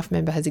the staff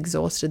member has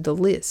exhausted the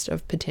list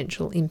of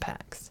potential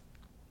impacts.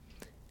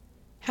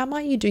 How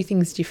might you do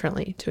things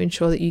differently to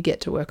ensure that you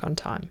get to work on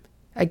time?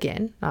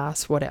 Again,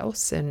 ask what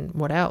else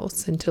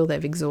until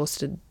they've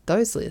exhausted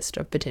those lists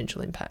of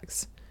potential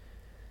impacts.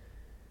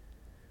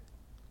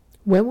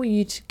 When will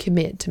you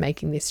commit to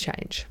making this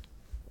change?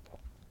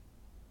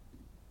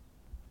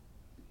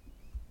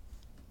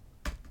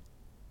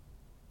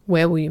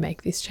 Where will you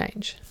make this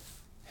change?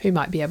 Who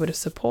might be able to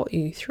support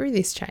you through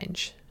this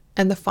change?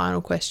 And the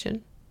final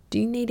question, do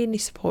you need any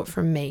support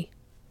from me?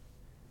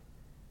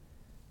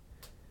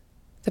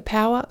 The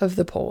power of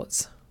the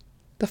pause.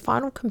 The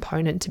final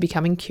component to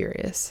becoming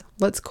curious,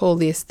 let's call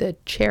this the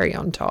cherry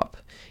on top,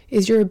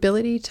 is your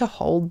ability to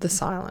hold the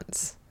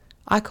silence.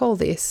 I call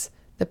this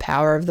the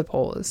power of the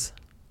pause.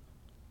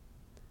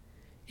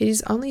 It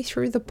is only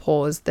through the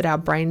pause that our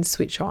brains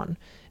switch on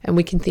and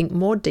we can think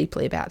more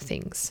deeply about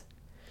things.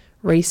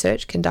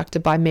 Research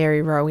conducted by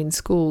Mary Rowe in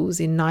schools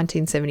in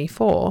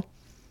 1974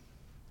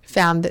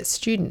 found that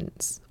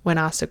students, when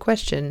asked a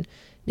question,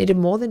 needed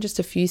more than just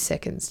a few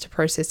seconds to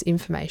process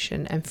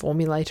information and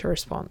formulate a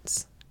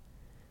response.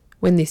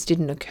 When this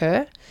didn't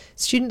occur,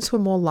 students were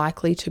more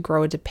likely to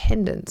grow a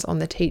dependence on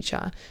the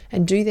teacher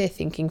and do their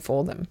thinking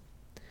for them.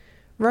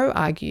 Rowe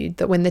argued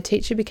that when the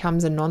teacher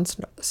becomes a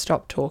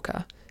non-stop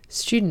talker,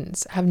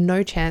 students have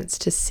no chance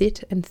to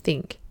sit and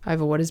think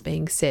over what is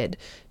being said,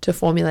 to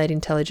formulate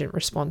intelligent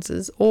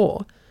responses,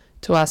 or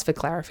to ask for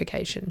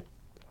clarification.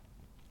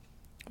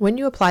 When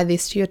you apply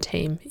this to your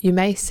team, you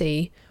may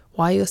see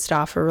why your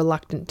staff are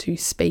reluctant to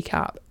speak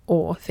up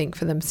or think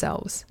for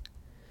themselves.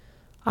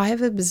 I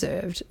have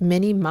observed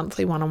many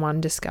monthly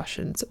one-on-one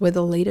discussions where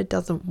the leader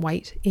doesn't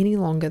wait any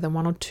longer than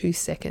 1 or 2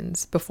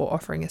 seconds before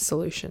offering a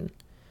solution,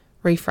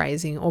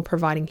 rephrasing, or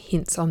providing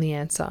hints on the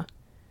answer.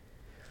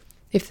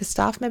 If the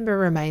staff member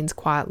remains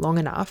quiet long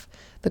enough,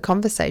 the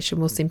conversation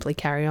will simply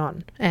carry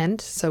on, and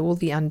so will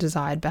the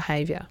undesired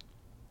behaviour.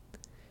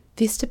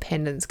 This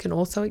dependence can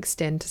also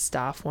extend to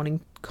staff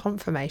wanting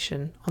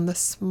confirmation on the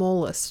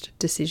smallest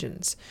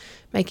decisions,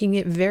 making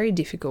it very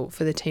difficult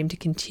for the team to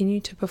continue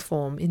to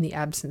perform in the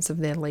absence of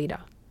their leader.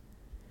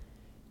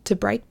 To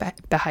break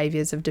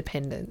behaviours of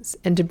dependence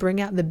and to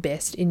bring out the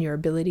best in your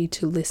ability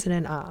to listen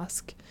and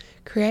ask,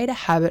 create a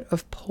habit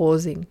of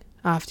pausing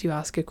after you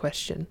ask a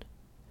question.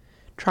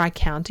 Try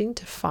counting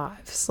to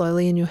 5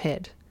 slowly in your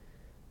head.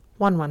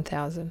 1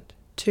 1,000,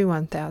 2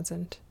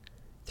 1,000,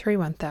 3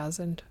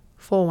 1,000,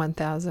 4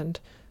 1,000,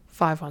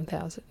 5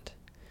 1,000.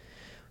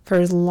 For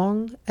as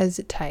long as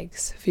it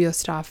takes for your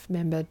staff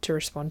member to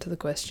respond to the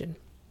question.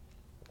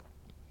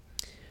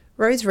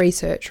 Rowe's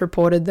research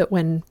reported that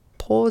when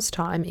pause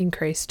time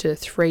increased to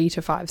 3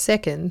 to 5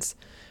 seconds,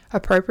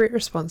 appropriate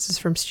responses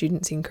from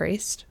students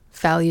increased,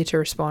 failure to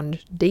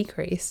respond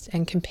decreased,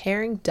 and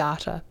comparing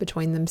data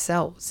between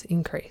themselves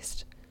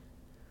increased.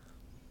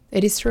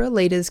 It is through a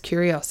leader's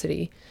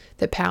curiosity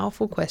that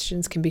powerful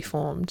questions can be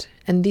formed,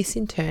 and this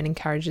in turn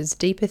encourages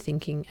deeper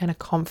thinking and a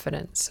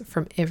confidence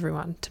from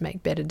everyone to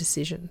make better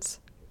decisions.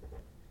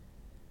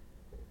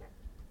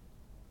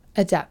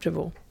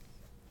 Adaptable.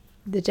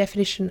 The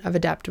definition of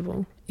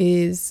adaptable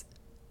is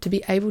to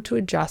be able to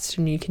adjust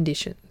to new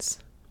conditions,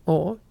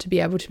 or to be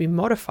able to be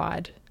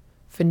modified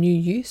for new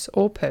use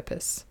or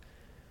purpose.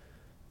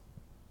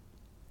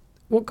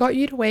 What got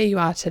you to where you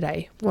are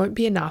today won't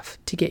be enough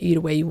to get you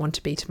to where you want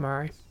to be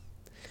tomorrow.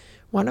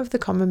 One of the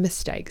common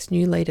mistakes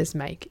new leaders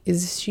make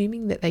is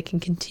assuming that they can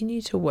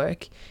continue to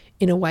work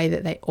in a way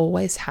that they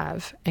always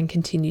have and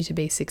continue to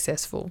be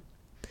successful.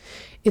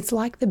 It's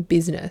like the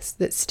business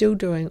that's still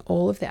doing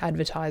all of their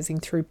advertising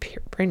through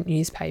print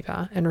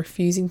newspaper and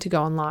refusing to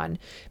go online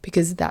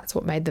because that's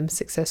what made them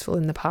successful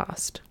in the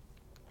past.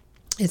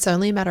 It's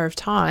only a matter of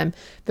time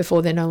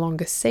before they're no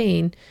longer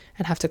seen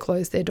and have to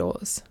close their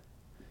doors.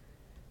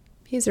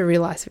 Here's a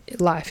real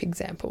life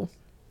example.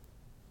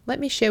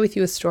 Let me share with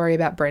you a story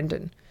about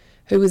Brendan,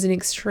 who was an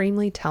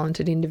extremely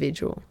talented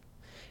individual.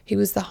 He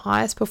was the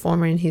highest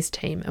performer in his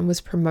team and was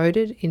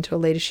promoted into a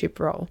leadership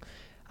role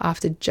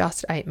after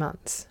just 8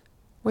 months.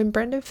 When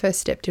Brendan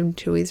first stepped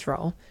into his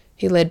role,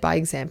 he led by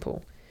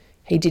example.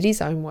 He did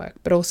his own work,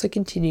 but also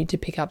continued to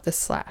pick up the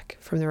slack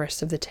from the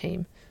rest of the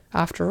team.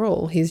 After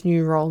all, his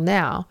new role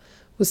now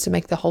was to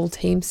make the whole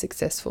team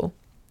successful.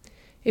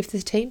 If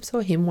the team saw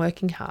him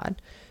working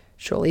hard,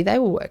 surely they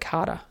will work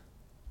harder.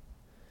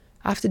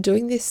 After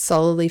doing this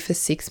solidly for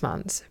 6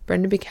 months,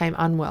 Brendan became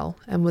unwell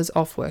and was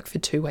off work for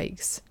 2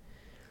 weeks.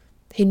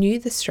 He knew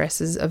the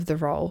stresses of the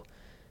role,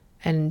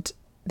 and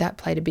that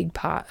played a big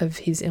part of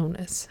his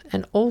illness,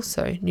 and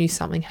also knew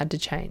something had to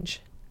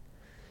change.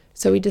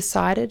 So he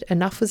decided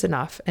enough was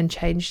enough and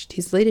changed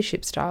his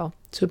leadership style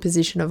to a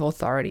position of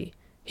authority.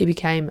 He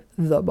became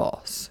the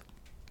boss.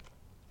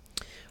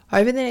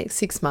 Over the next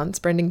 6 months,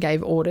 Brendan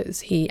gave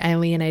orders. He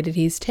alienated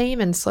his team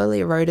and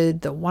slowly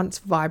eroded the once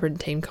vibrant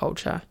team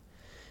culture.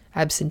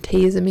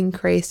 Absenteeism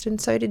increased,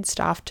 and so did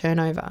staff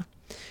turnover.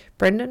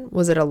 Brendan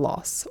was at a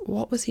loss.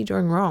 What was he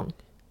doing wrong?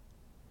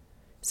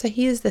 So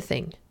here's the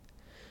thing.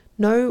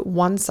 No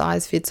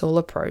one-size-fits-all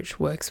approach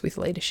works with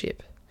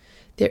leadership.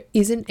 There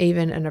isn't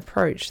even an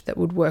approach that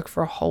would work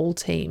for a whole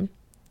team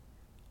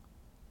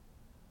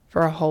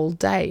for a whole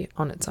day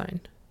on its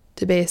own.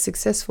 To be a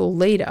successful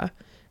leader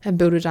and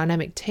build a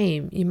dynamic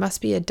team, you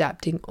must be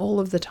adapting all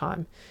of the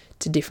time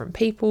to different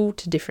people,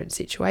 to different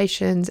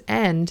situations,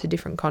 and to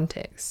different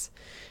contexts.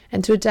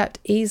 And to adapt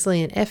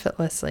easily and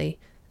effortlessly,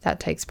 that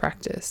takes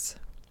practice.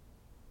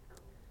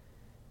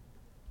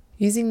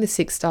 Using the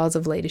 6 styles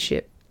of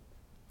leadership.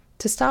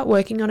 To start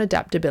working on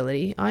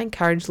adaptability, I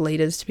encourage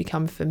leaders to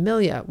become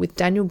familiar with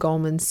Daniel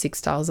Goleman's 6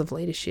 styles of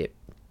leadership.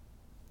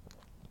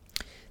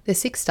 The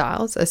 6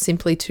 styles are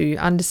simply to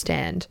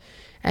understand,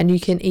 and you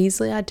can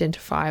easily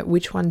identify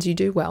which ones you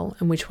do well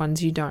and which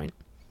ones you don't.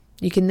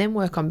 You can then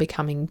work on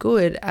becoming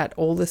good at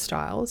all the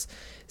styles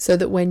so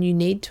that when you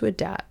need to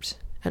adapt,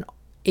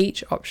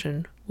 each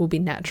option will be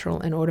natural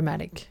and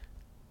automatic.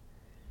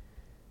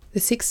 The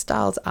 6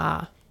 styles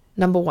are: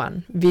 number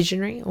 1,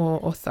 visionary or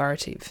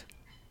authoritative.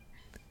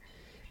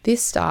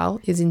 This style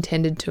is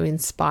intended to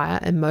inspire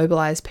and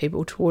mobilize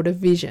people toward a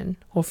vision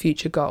or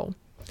future goal,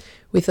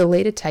 with the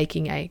leader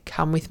taking a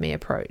come with me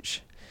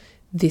approach.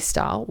 This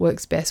style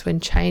works best when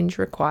change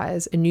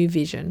requires a new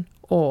vision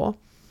or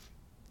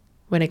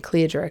when a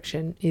clear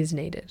direction is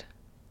needed.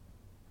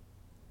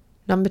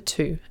 Number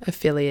 2,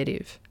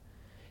 affiliative.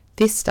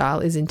 This style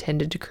is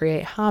intended to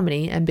create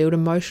harmony and build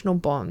emotional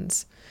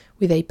bonds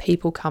with a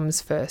people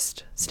comes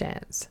first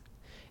stance.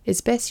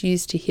 It's best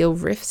used to heal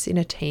rifts in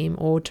a team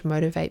or to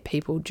motivate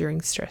people during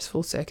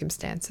stressful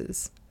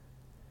circumstances.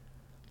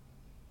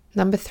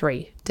 Number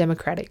 3,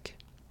 democratic.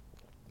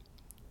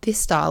 This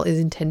style is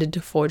intended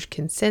to forge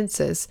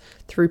consensus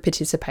through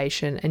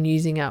participation and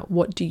using a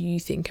what do you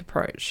think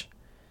approach.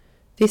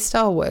 This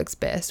style works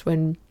best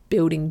when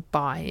building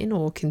buy-in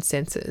or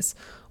consensus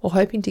or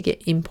hoping to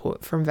get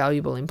input from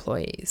valuable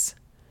employees.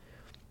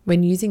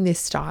 When using this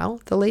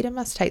style, the leader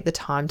must take the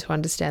time to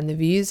understand the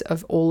views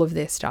of all of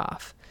their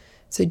staff,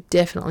 so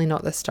definitely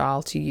not the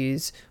style to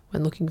use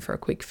when looking for a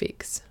quick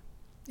fix.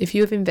 If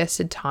you have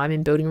invested time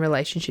in building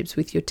relationships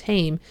with your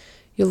team,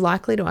 you're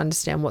likely to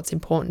understand what's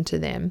important to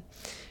them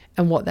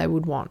and what they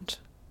would want.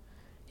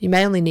 You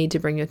may only need to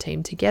bring your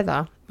team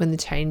together when the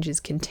change is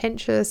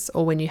contentious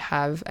or when you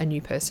have a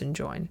new person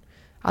join.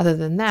 Other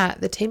than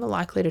that, the team are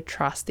likely to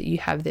trust that you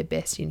have their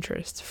best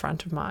interests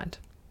front of mind.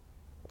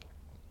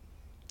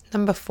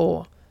 Number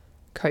 4,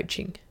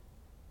 coaching.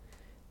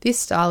 This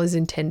style is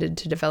intended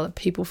to develop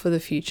people for the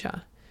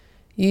future,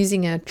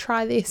 using a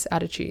try this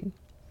attitude.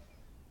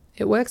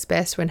 It works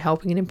best when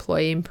helping an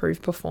employee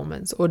improve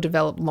performance or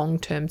develop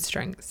long-term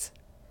strengths.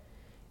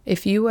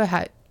 If you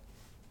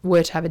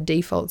were to have a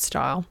default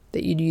style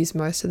that you'd use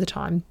most of the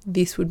time,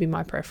 this would be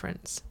my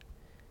preference.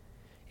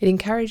 It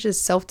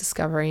encourages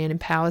self-discovery and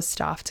empowers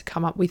staff to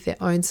come up with their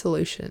own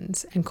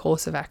solutions and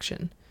course of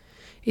action.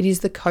 It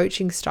is the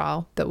coaching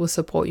style that will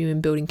support you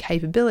in building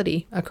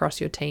capability across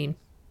your team.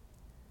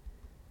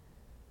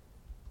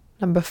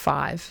 Number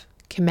 5,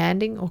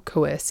 commanding or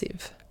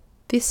coercive.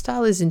 This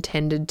style is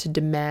intended to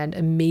demand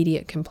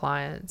immediate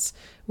compliance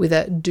with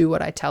a do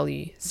what I tell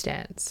you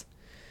stance.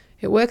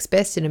 It works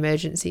best in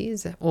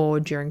emergencies or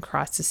during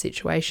crisis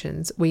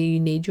situations where you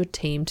need your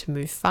team to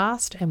move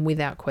fast and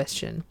without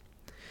question.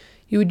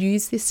 You would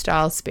use this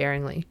style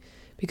sparingly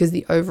because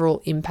the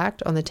overall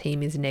impact on the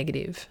team is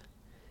negative.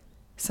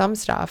 Some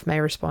staff may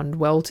respond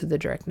well to the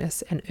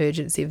directness and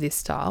urgency of this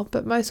style,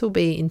 but most will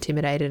be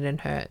intimidated and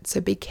hurt, so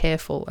be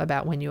careful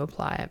about when you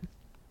apply it.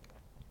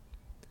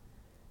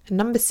 And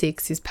number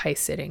 6 is pace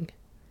setting.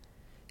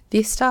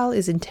 This style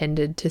is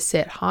intended to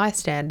set high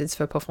standards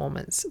for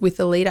performance, with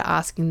the leader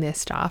asking their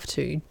staff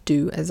to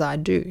do as I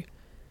do.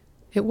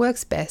 It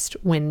works best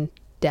when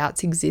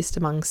doubts exist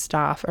among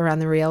staff around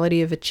the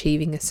reality of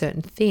achieving a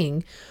certain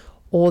thing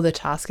or the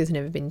task has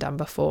never been done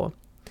before.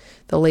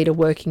 The leader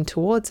working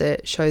towards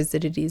it shows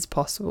that it is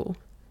possible.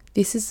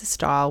 This is the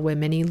style where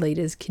many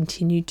leaders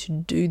continue to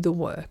do the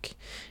work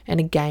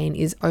and again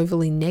is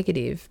overly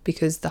negative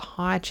because there's a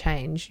high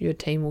chance your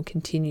team will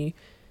continue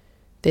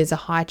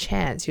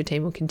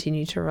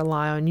to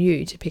rely on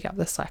you to pick up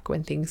the slack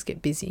when things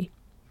get busy.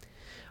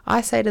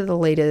 I say to the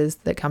leaders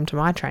that come to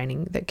my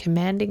training that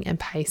commanding and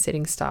pace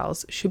setting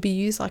styles should be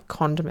used like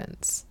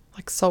condiments,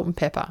 like salt and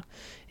pepper,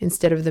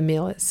 instead of the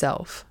meal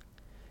itself.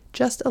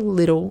 Just a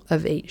little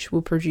of each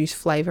will produce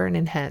flavour and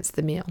enhance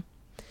the meal.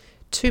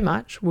 Too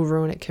much will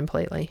ruin it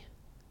completely.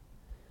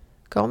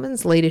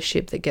 Goleman's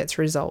Leadership That Gets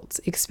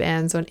Results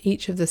expands on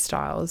each of the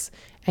styles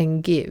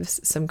and gives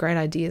some great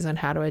ideas on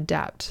how to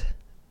adapt.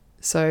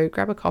 So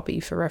grab a copy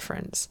for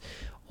reference,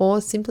 or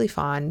simply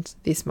find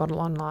this model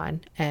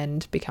online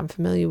and become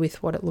familiar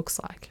with what it looks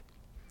like.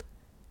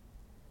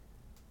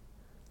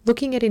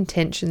 Looking at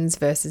intentions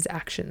versus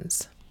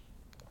actions.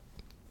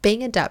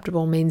 Being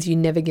adaptable means you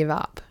never give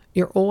up.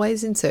 You're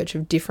always in search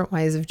of different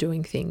ways of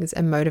doing things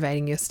and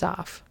motivating your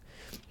staff.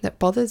 That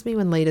bothers me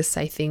when leaders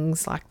say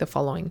things like the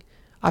following: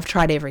 I've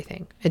tried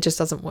everything, it just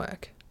doesn't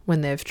work,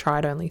 when they've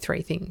tried only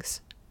 3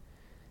 things.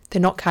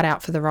 They're not cut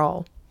out for the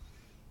role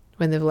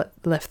when they've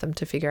left them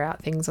to figure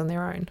out things on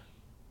their own.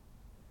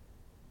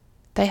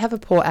 They have a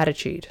poor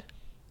attitude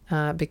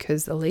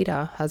because the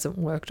leader hasn't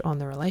worked on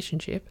the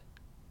relationship.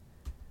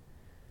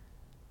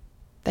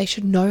 They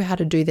should know how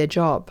to do their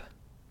job,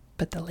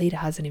 but the leader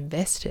hasn't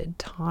invested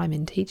time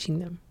in teaching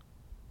them.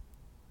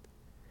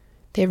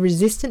 They're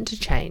resistant to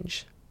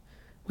change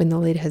when the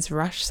leader has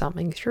rushed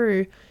something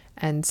through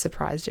and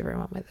surprised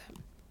everyone with it.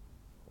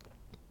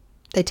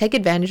 They take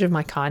advantage of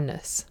my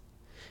kindness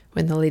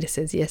when the leader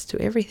says yes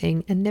to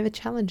everything and never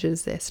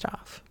challenges their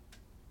staff.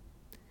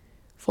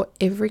 For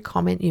every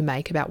comment you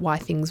make about why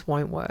things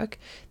won't work,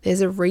 there's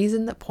a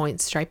reason that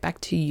points straight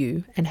back to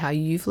you and how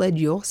you've led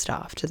your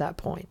staff to that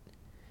point.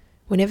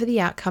 Whenever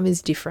the outcome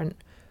is different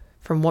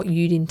from what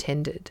you'd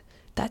intended,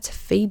 that's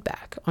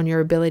feedback on your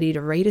ability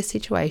to read a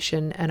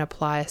situation and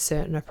apply a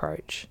certain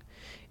approach.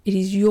 It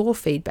is your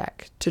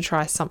feedback to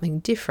try something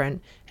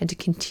different and to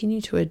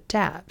continue to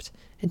adapt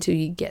until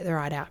you get the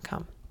right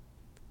outcome.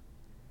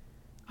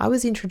 I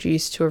was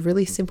introduced to a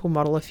really simple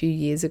model a few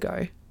years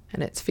ago,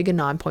 and it's figure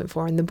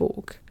 9.4 in the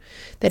book,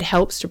 that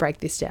helps to break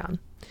this down.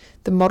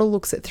 The model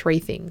looks at three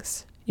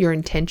things: your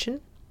intention,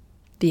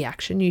 the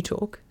action you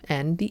took,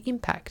 and the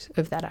impact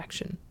of that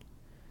action.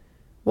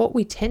 What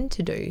we tend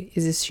to do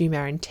is assume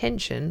our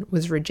intention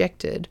was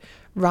rejected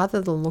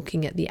rather than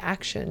looking at the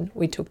action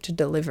we took to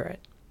deliver it.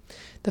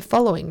 The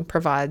following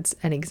provides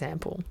an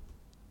example.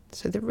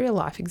 So the real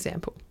life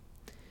example.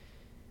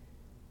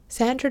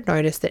 Sandra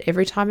noticed that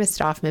every time a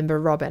staff member,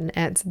 Robin,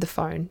 answered the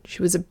phone,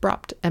 she was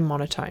abrupt and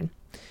monotone.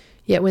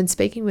 Yet when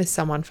speaking with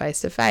someone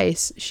face to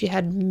face, she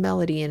had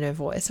melody in her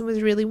voice and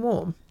was really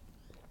warm.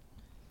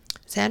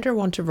 Sandra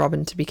wanted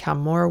Robin to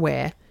become more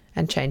aware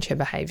and change her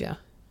behaviour.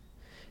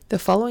 The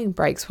following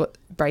breaks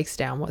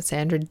down what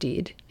Sandra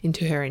did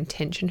into her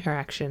intention, her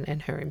action,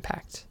 and her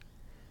impact.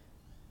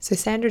 So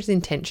Sandra's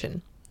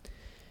intention: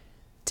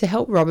 to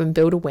help Robin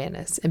build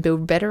awareness and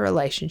build better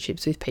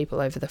relationships with people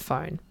over the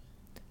phone.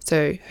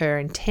 So her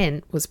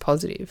intent was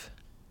positive.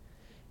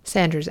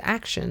 Sandra's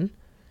action: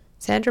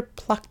 Sandra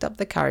plucked up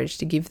the courage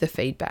to give the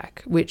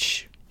feedback,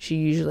 which she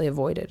usually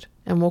avoided,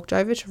 and walked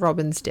over to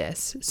Robin's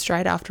desk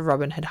straight after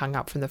Robin had hung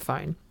up from the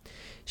phone.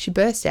 She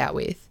burst out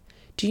with,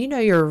 "Do you know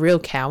you're a real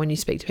cow when you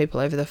speak to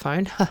people over the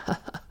phone?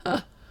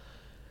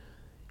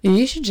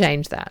 You should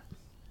change that."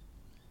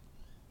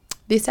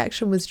 This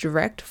action was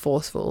direct,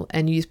 forceful,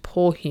 and used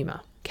poor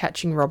humour,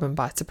 catching Robin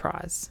by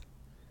surprise.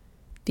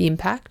 The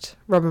impact?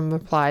 Robin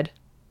replied,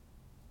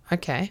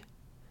 "Okay,"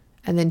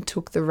 and then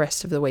took the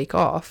rest of the week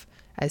off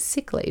as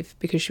sick leave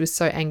because she was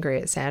so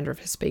angry at Sandra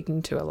for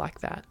speaking to her like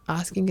that,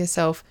 asking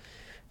herself,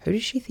 who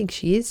does she think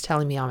she is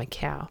telling me I'm a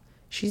cow?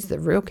 She's the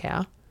real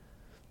cow.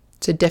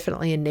 So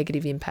definitely a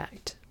negative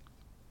impact.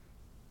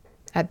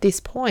 At this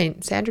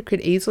point, Sandra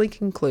could easily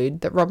conclude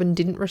that Robin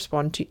didn't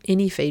respond to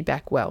any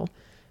feedback well,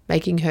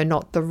 making her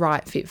not the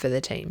right fit for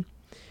the team.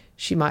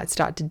 She might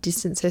start to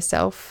distance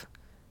herself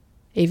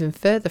even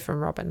further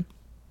from Robin.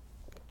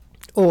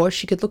 Or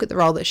she could look at the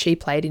role that she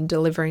played in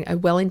delivering a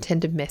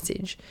well-intended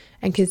message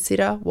and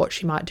consider what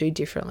she might do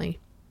differently.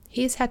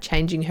 Here's how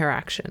changing her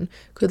action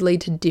could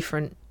lead to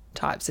different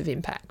types of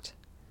impact.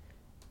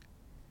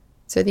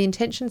 So the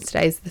intention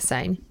stays the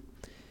same,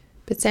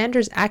 but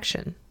Sandra's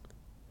action: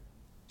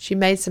 she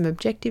made some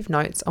objective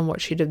notes on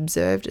what she'd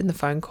observed in the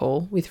phone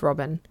call with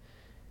Robin.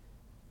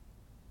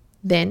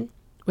 Then,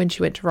 when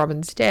she went to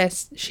Robin's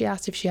desk, she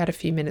asked if she had a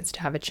few minutes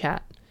to have a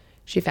chat.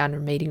 She found a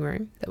meeting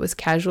room that was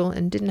casual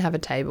and didn't have a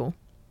table.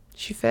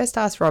 She first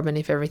asked Robin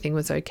if everything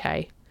was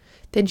okay.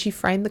 Then she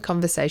framed the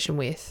conversation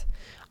with,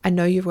 "I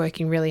know you're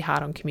working really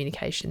hard on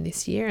communication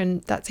this year,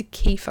 and that's a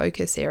key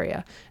focus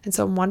area, and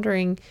so I'm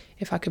wondering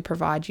if I could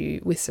provide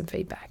you with some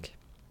feedback."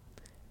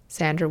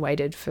 Sandra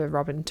waited for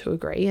Robin to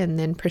agree and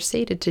then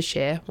proceeded to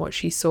share what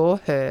she saw,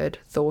 heard,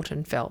 thought,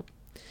 and felt.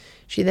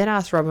 She then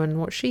asked Robin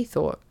what she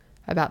thought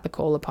about the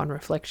call upon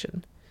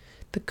reflection.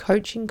 The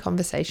coaching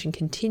conversation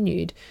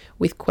continued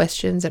with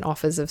questions and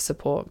offers of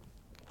support.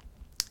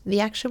 The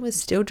action was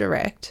still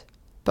direct,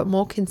 but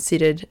more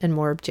considered and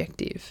more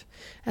objective,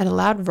 and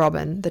allowed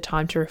Robin the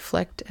time to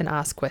reflect and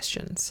ask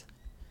questions.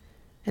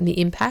 And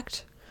the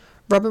impact?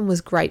 Robin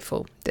was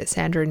grateful that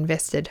Sandra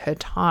invested her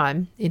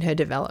time in her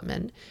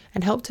development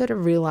and helped her to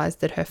realise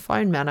that her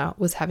phone manner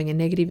was having a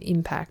negative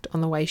impact on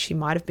the way she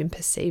might have been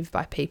perceived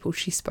by people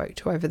she spoke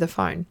to over the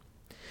phone.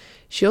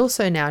 She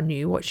also now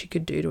knew what she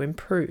could do to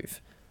improve.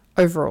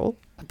 Overall,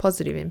 a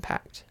positive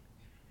impact.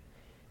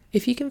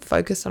 If you can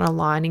focus on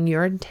aligning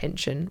your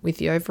intention with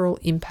the overall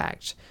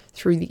impact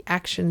through the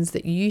actions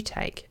that you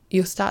take,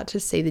 you'll start to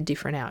see the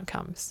different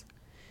outcomes.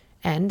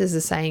 And as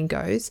the saying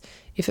goes,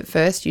 if at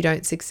first you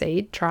don't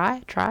succeed,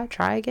 try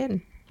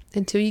again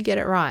until you get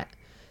it right.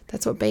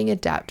 That's what being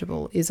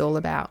adaptable is all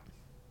about.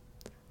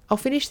 I'll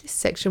finish this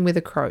section with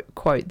a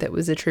quote that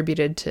was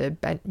attributed to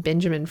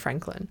Benjamin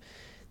Franklin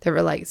that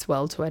relates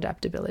well to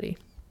adaptability.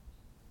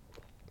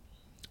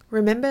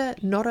 Remember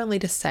not only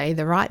to say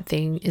the right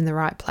thing in the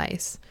right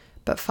place,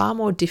 but far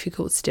more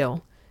difficult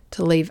still,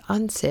 to leave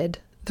unsaid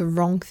the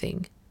wrong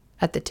thing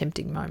at the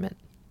tempting moment.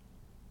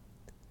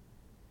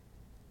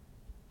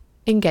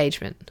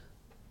 Engagement.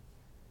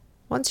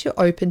 Once you're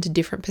open to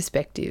different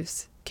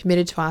perspectives,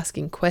 committed to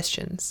asking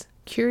questions,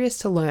 curious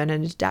to learn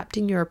and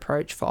adapting your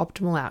approach for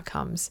optimal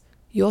outcomes,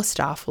 your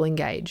staff will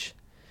engage.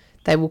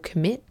 They will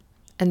commit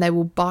and they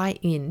will buy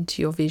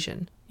into your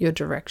vision, your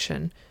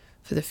direction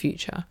for the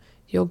future,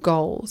 your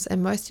goals,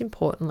 and most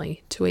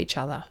importantly, to each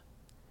other.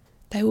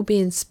 They will be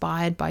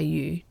inspired by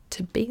you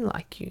to be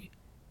like you.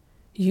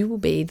 You will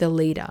be the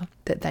leader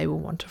that they will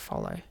want to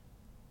follow.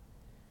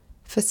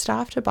 For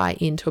staff to buy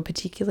into a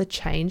particular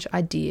change,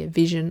 idea,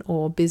 vision,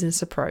 or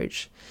business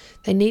approach,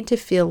 they need to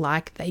feel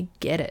like they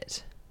get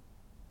it.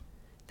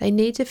 They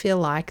need to feel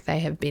like they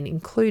have been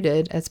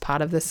included as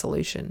part of the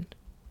solution.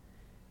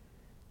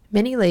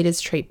 Many leaders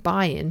treat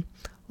buy-in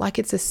like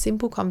it's a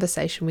simple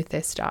conversation with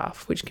their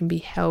staff, which can be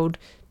held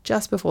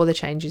just before the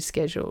change is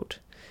scheduled.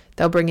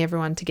 They'll bring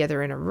everyone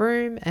together in a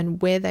room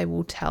and where they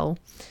will tell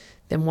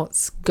them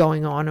what's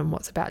going on and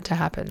what's about to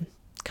happen.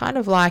 It's kind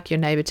of like your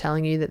neighbour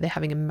telling you that they're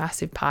having a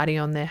massive party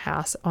on their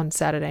house on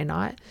Saturday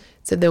night,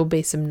 so there'll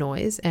be some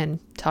noise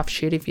and tough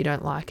shit if you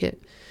don't like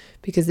it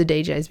because the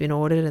DJ's been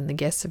ordered and the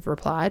guests have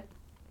replied.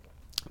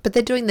 But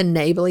they're doing the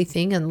neighbourly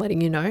thing and letting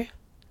you know.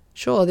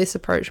 Sure, this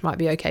approach might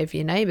be okay for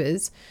your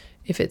neighbours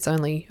if it's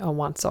only a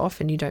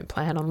once-off and you don't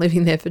plan on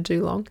living there for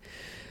too long.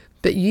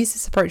 But use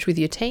this approach with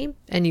your team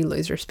and you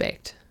lose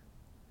respect.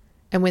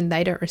 And when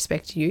they don't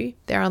respect you,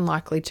 they're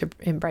unlikely to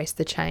embrace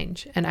the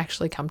change and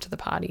actually come to the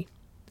party.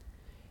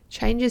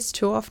 Change is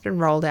too often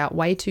rolled out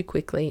way too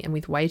quickly and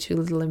with way too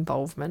little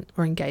involvement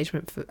or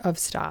engagement of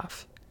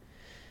staff.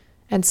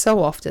 And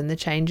so often the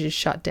change is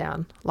shut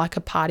down, like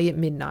a party at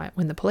midnight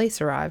when the police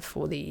arrive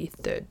for the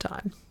third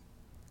time.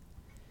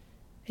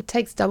 It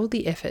takes double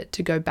the effort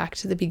to go back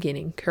to the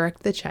beginning,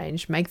 correct the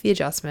change, make the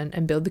adjustment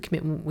and build the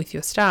commitment with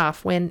your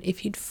staff when,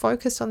 if you'd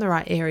focused on the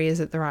right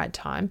areas at the right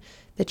time,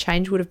 the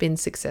change would have been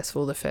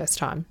successful the first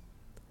time.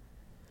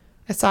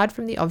 Aside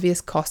from the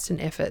obvious cost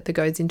and effort that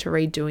goes into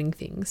redoing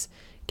things,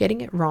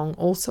 getting it wrong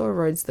also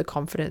erodes the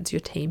confidence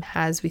your team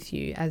has with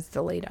you as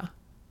the leader.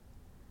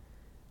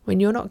 When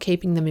you're not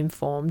keeping them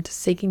informed,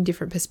 seeking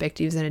different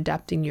perspectives and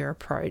adapting your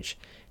approach,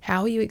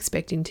 how are you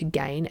expecting to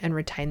gain and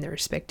retain the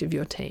respect of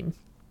your team?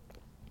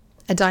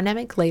 A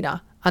dynamic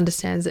leader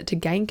understands that to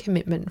gain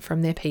commitment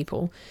from their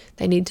people,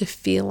 they need to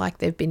feel like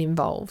they've been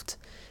involved.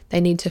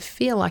 They need to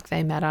feel like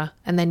they matter,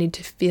 and they need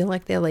to feel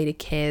like their leader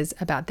cares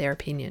about their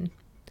opinion.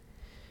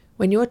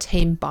 When your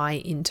team buy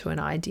into an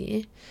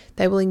idea,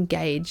 they will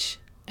engage,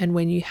 and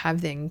when you have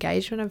the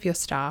engagement of your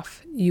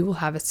staff, you will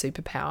have a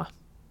superpower.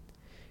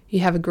 You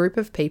have a group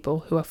of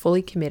people who are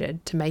fully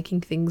committed to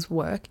making things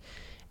work,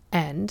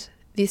 and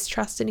this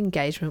trust and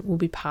engagement will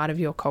be part of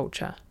your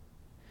culture.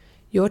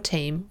 Your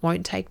team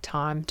won't take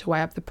time to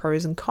weigh up the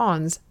pros and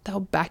cons. They'll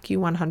back you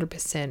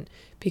 100%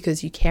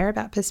 because you care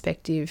about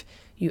perspective,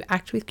 you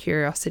act with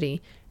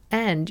curiosity,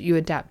 and you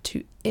adapt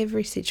to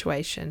every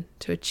situation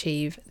to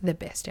achieve the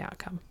best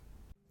outcome.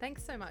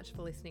 Thanks so much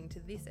for listening to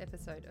this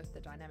episode of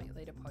the Dynamic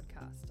Leader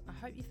podcast. I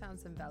hope you found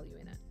some value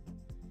in it.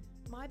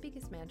 My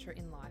biggest mantra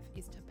in life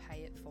is to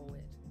pay it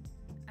forward.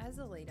 As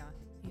a leader,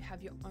 you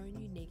have your own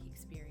unique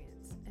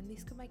experience, and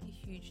this could make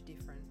a huge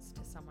difference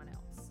to someone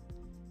else.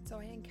 So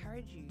I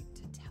encourage you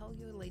to tell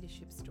your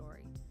leadership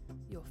story,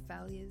 your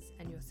failures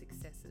and your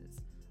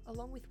successes,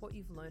 along with what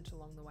you've learnt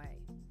along the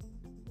way.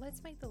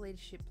 Let's make the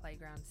leadership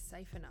playground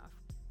safe enough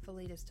for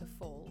leaders to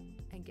fall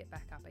and get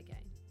back up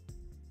again.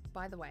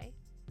 By the way,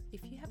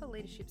 if you have a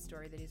leadership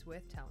story that is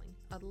worth telling,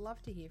 I'd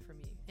love to hear from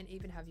you and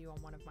even have you on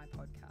one of my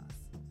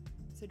podcasts.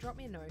 So drop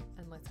me a note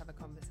and let's have a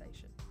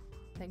conversation.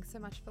 Thanks so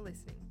much for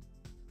listening.